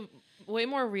way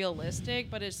more realistic,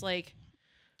 but it's, like,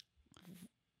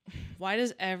 why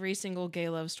does every single gay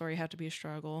love story have to be a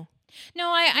struggle?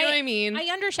 No, you know what I mean? I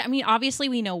understand. I mean, obviously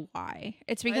we know why.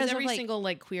 It's because every single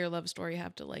like queer love story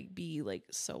have to like be like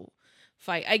so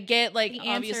fight. I get like the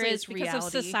obviously answer is it's because reality.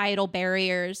 of societal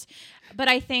barriers, but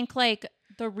I think like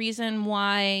the reason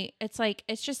why it's like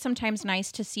it's just sometimes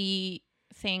nice to see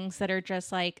things that are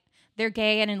just like they're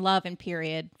gay and in love and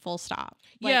period, full stop.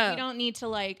 Like, yeah, we don't need to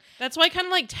like. That's why kind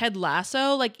of like Ted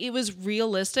Lasso, like it was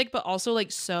realistic, but also like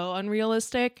so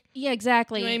unrealistic. Yeah,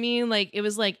 exactly. You know what I mean? Like it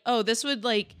was like, oh, this would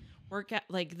like work out.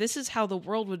 Like this is how the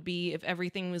world would be if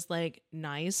everything was like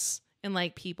nice and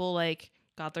like people like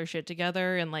got their shit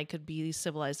together and like could be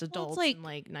civilized adults like, and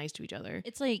like nice to each other.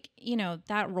 It's like, you know,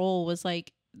 that role was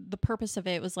like the purpose of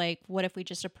it was like, what if we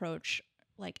just approach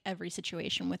like every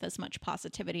situation with as much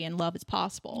positivity and love as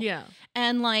possible. Yeah.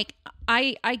 And like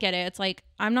I get it. It's like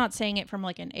I'm not saying it from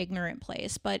like an ignorant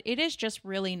place, but it is just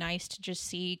really nice to just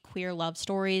see queer love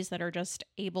stories that are just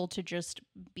able to just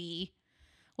be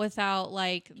without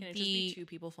like Can it just be two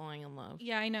people falling in love?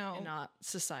 Yeah, I know. And not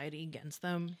society against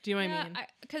them. Do you know what I mean?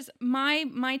 Because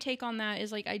my take on that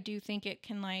is like I do think it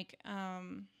can like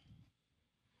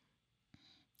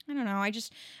I don't know.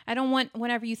 I don't want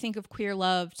whenever you think of queer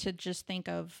love to just think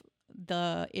of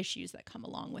the issues that come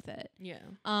along with it. Yeah.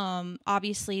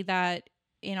 Obviously that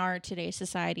in our today's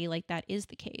society, like that is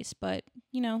the case, but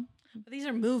you know, but these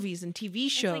are movies and TV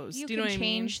shows. Like, do you know what I mean? You can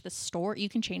change the story. You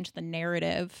can change the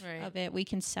narrative right. of it. We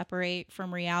can separate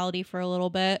from reality for a little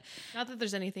bit. Not that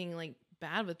there's anything like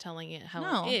bad with telling it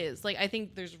how it is. Like I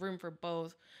think there's room for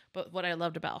both. But what I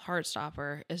loved about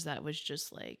Heartstopper is that it was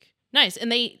just like nice,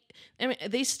 and they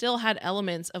still had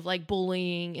elements of like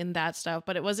bullying and that stuff,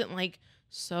 but it wasn't like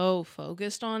so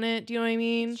focused on it. Do you know what I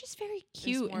mean? It's just very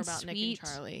cute more and about sweet, Nick and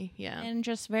Charlie, yeah, and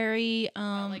just very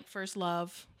about, like first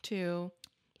love too.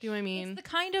 Do you know what I mean? It's the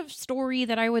kind of story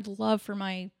that I would love for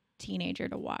my teenager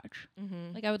to watch.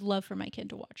 Mm-hmm. Like I would love for my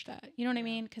kid to watch that. You know what I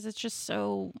mean? Because it's just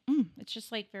so it's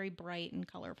just like very bright and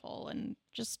colorful, and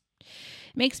just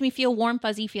makes me feel warm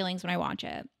fuzzy feelings when I watch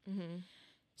it. Mm-hmm.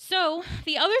 So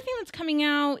the other thing that's coming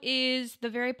out is the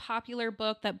very popular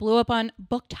book that blew up on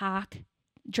Book Talk,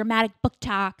 dramatic Book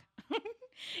Talk,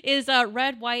 is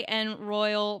Red, White, and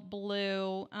Royal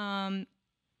Blue,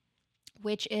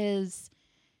 which is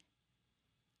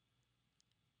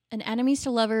an enemies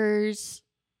to lovers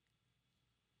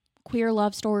queer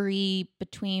love story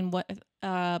between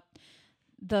the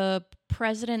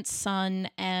president's son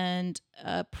and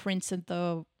a prince of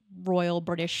the Royal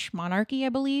British monarchy, I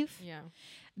believe. Yeah.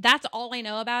 That's all I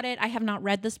know about it. I have not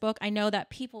read this book. I know that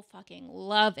people fucking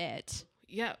love it.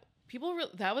 Yeah,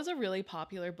 that was a really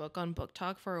popular book on Book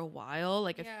Talk for a while.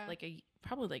 Like,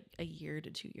 probably like a year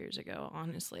to 2 years ago,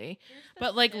 honestly.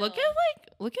 But like, look at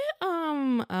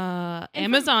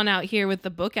Amazon out here with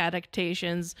the book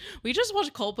adaptations. We just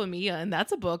watched Culpa Mia, and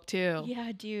that's a book too.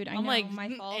 Yeah, dude. I'm know, like,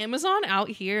 my fault. Amazon out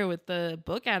here with the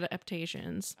book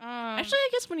adaptations. Actually, I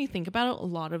guess when you think about it, a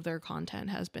lot of their content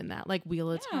has been that, like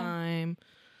Wheel of Time.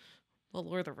 Well,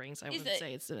 Lord of the Rings, I wouldn't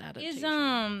say it's an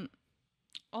adaptation.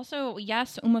 Also,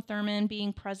 yes, Uma Thurman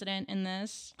being president in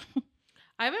this.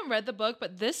 I haven't read the book,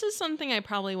 but this is something I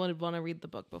probably would want to read the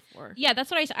book before. Yeah,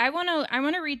 that's what I said. I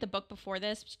want to read the book before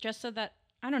this, just so that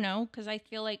I don't know, because I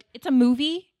feel like it's a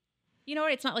movie. You know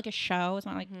what? It's not like a show. It's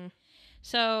not like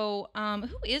So.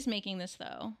 Who is making this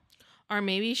though? Or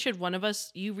maybe should one of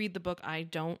us you read the book, I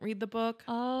don't read the book.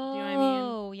 Oh, you know what I mean?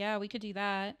 Oh, yeah, we could do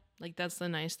that. Like that's the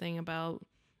nice thing about.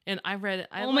 And I read.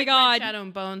 Oh my God, Shadow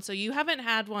and Bone. So you haven't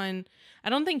had one. I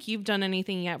don't think you've done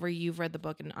anything yet where you've read the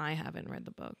book and I haven't read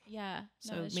the book. Yeah,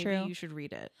 so maybe you should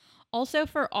read it. Also,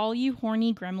 for all you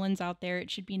horny gremlins out there, it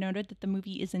should be noted that the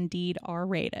movie is indeed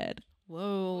R-rated.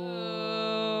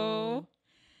 Whoa.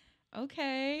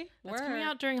 Okay. That's coming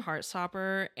out during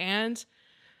Heartstopper and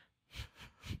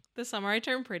The Summer I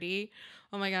Turned Pretty.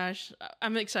 Oh my gosh.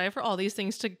 I'm excited for all these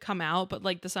things to come out, but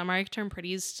like The Summer I Turned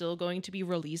Pretty is still going to be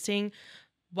releasing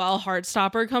while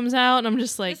Heartstopper comes out, and I'm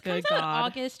just like, This good comes out God.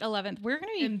 August 11th. We're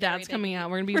gonna be And very that's coming busy. out.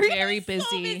 We're gonna be We're very gonna be busy.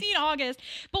 so busy in August.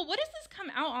 But what does this come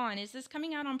out on? Is this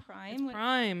coming out on Prime? It's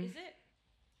Prime. Is it?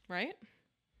 Right?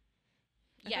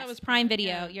 I thought Yes, it was Prime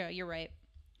Video. yeah. Yeah, you're right.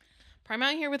 Prime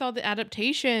out here with all the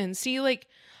adaptations. See, like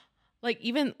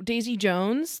even Daisy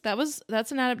Jones,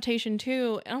 that's an adaptation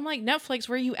too. And I'm like, Netflix,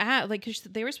 where are you at? Like, 'cause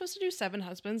they were supposed to do Seven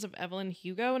Husbands of Evelyn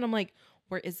Hugo, and I'm like,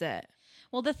 where is it?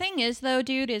 Well, the thing is, though,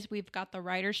 dude, is we've got the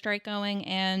writer strike going,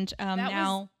 and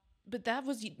But that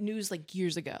was news like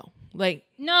years ago. Like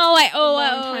a long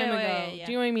time ago. Yeah.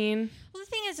 Do you know what I mean? Well, the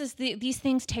thing is these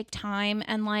things take time,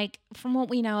 and like from what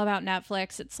we know about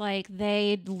Netflix, it's like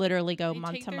they literally go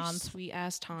month to month. Sweet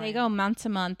ass time. They go month to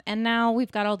month, and now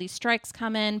we've got all these strikes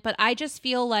coming. But I just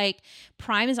feel like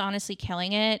Prime is honestly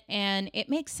killing it, and it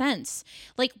makes sense.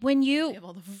 Like when They you have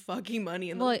all the fucking money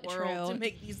in the world true. to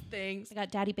make these things. I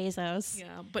got Daddy Bezos.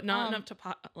 Yeah, but not enough to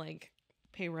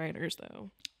pay writers though.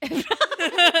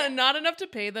 Not enough to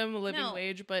pay them a living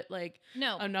wage, but like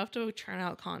enough to churn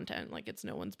out content. Like it's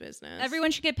no one's business.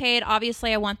 Everyone should get paid.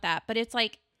 Obviously, I want that, but it's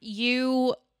like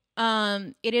it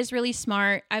is really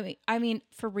smart. I mean,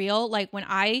 for real. Like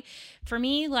for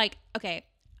me, like okay,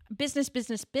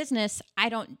 business. I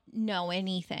don't know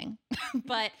anything,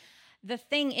 but. The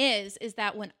thing is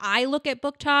that when I look at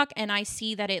Book Talk and I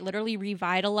see that it literally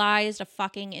revitalized a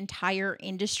fucking entire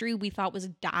industry we thought was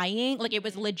dying, like it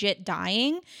was legit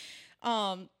dying.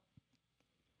 Where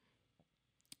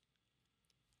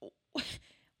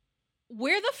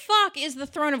the fuck is the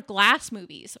Throne of Glass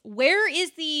movies? There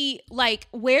is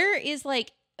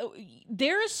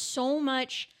so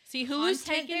much. See, Hulu's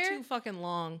taking too fucking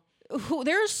long.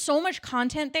 There's so much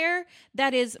content there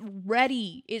that is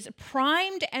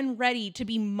primed and ready to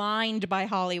be mined by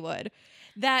Hollywood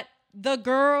that the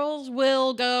girls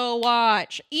will go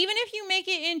watch. Even if you make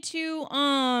it into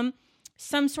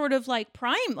some sort of like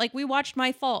Prime, like we watched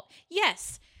My Fault.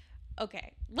 Yes.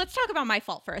 Okay. Let's talk about My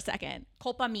Fault for a second.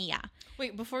 Culpa mia.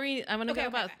 Wait, before I'm gonna talk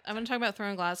about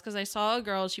Throne of Glass because I saw a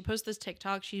girl, she posted this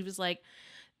TikTok, she was like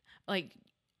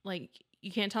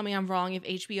you can't tell me I'm wrong. If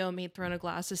HBO made Throne of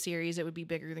Glass a series, it would be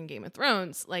bigger than Game of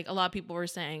Thrones. Like a lot of people were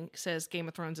says Game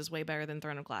of Thrones is way better than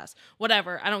Throne of Glass.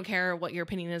 Whatever. I don't care what your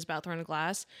opinion is about Throne of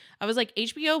Glass. I was like,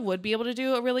 HBO would be able to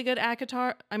do a really good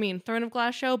Throne of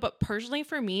Glass show. But personally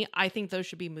for me, I think those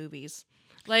should be movies.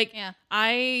 Like, yeah.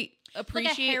 I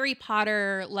appreciate like a Harry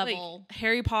Potter level. Like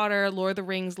Harry Potter, Lord of the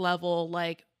Rings level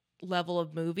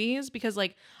of movies. Because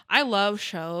like, I love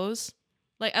shows.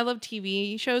 Like, I love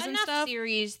TV shows and stuff.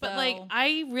 Series, but, like,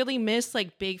 I really miss,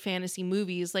 like, big fantasy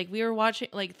movies. Like, we were watching,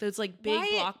 like, those, like, big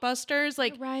blockbusters.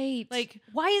 Like, right. Like,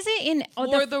 why is it in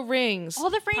Lord of the Rings? All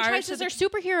the franchises are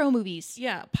superhero movies.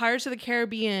 Yeah. Pirates of the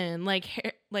Caribbean. Like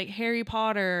Harry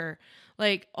Potter.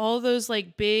 Like, all those,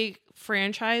 like, big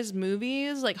franchise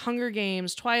movies. Like, Hunger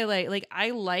Games, Twilight. Like,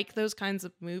 I like those kinds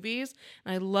of movies.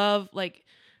 And I love, like...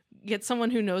 Get someone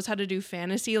who knows how to do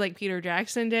fantasy like Peter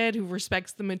Jackson did, who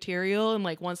respects the material and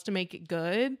like wants to make it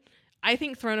good. I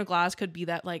think Throne of Glass could be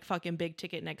that like fucking big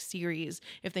ticket next series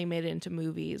if they made it into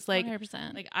movies. Like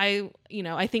 100%. Like I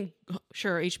think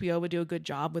sure HBO would do a good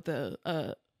job with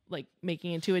like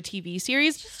making it into a TV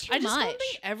series. I just don't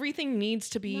think everything needs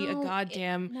to be a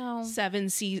goddamn 7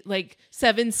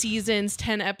 seasons,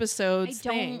 10 episodes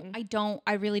thing.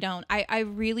 I really don't. I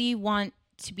really want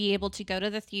to be able to go to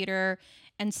the theater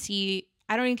and see.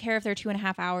 I don't even care if they're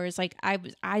 2.5 hours. Like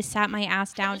I sat my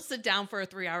ass down. I will sit down for a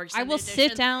 3-hour. I will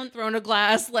sit down. Throne of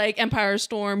Glass, like Empire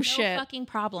Storm shit. No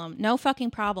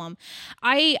fucking problem.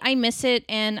 I miss it,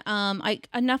 and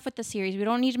enough with the series. We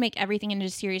don't need to make everything into a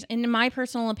series. In my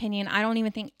personal opinion, I don't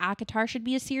even think ACOTAR should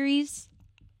be a series.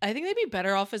 I think they'd be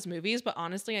better off as movies, but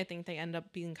honestly, I think they end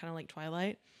up being kind of like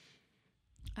Twilight.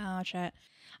 Oh shit.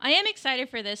 I am excited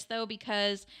for this though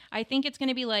because I think it's going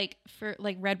to be like for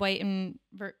like red, white, and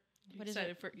You're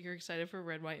excited for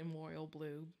red, white, and royal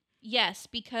blue. Yes,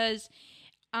 because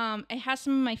it has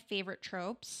some of my favorite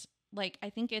tropes. Like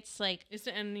I think it's like it's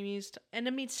the enemies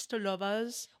to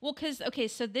lovers. Well, because okay,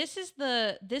 so this is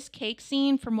this cake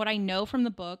scene from what I know from the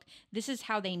book. This is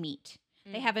how they meet.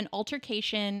 They have an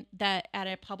altercation that at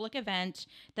a public event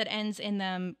that ends in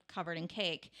them covered in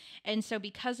cake. And so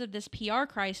because of this PR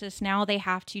crisis, now they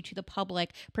have to the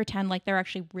public, pretend like they're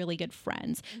actually really good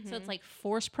friends. Mm-hmm. So it's like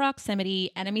forced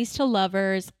proximity, enemies to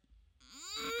lovers.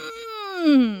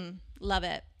 Love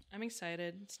it. I'm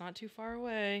excited. It's not too far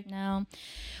away. No.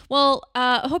 Well,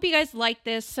 I hope you guys like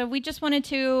this. So we just wanted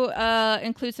to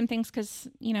include some things because,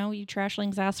 you know, you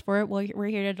trashlings asked for it. Well, we're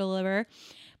here to deliver.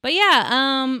 But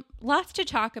yeah, lots to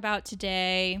talk about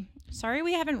today. Sorry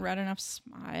we haven't read enough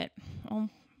Smut. We'll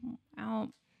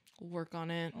work on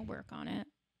it. We'll work on it.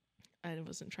 I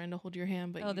wasn't trying to hold your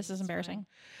hand, but Oh, this is embarrassing.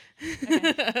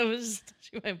 Okay. I was just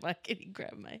touching my mic and you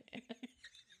grabbed my hand.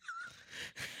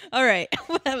 All right.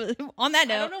 On that I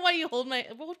note, don't know why you hold my.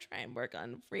 We'll try and work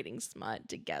on reading smut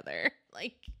together.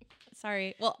 Like,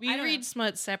 sorry. Well, we read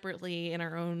smut separately in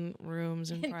our own rooms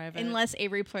in private, unless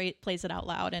Avery plays it out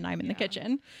loud and I'm in the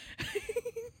kitchen.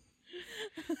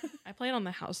 I play it on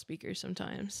the house speaker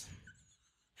sometimes.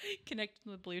 Connected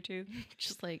with Bluetooth.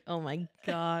 Just like, oh my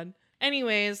god.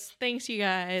 Anyways, thanks you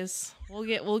guys. We'll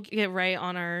get right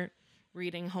on our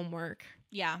reading homework.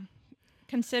 Yeah.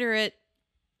 Consider it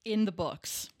in the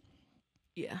books.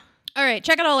 Yeah. All right,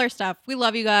 check out all our stuff. We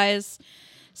love you guys.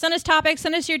 Send us topics,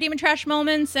 send us your demon trash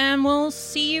moments, and we'll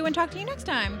see you and talk to you next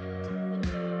time.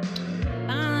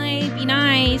 Bye. Be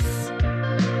nice.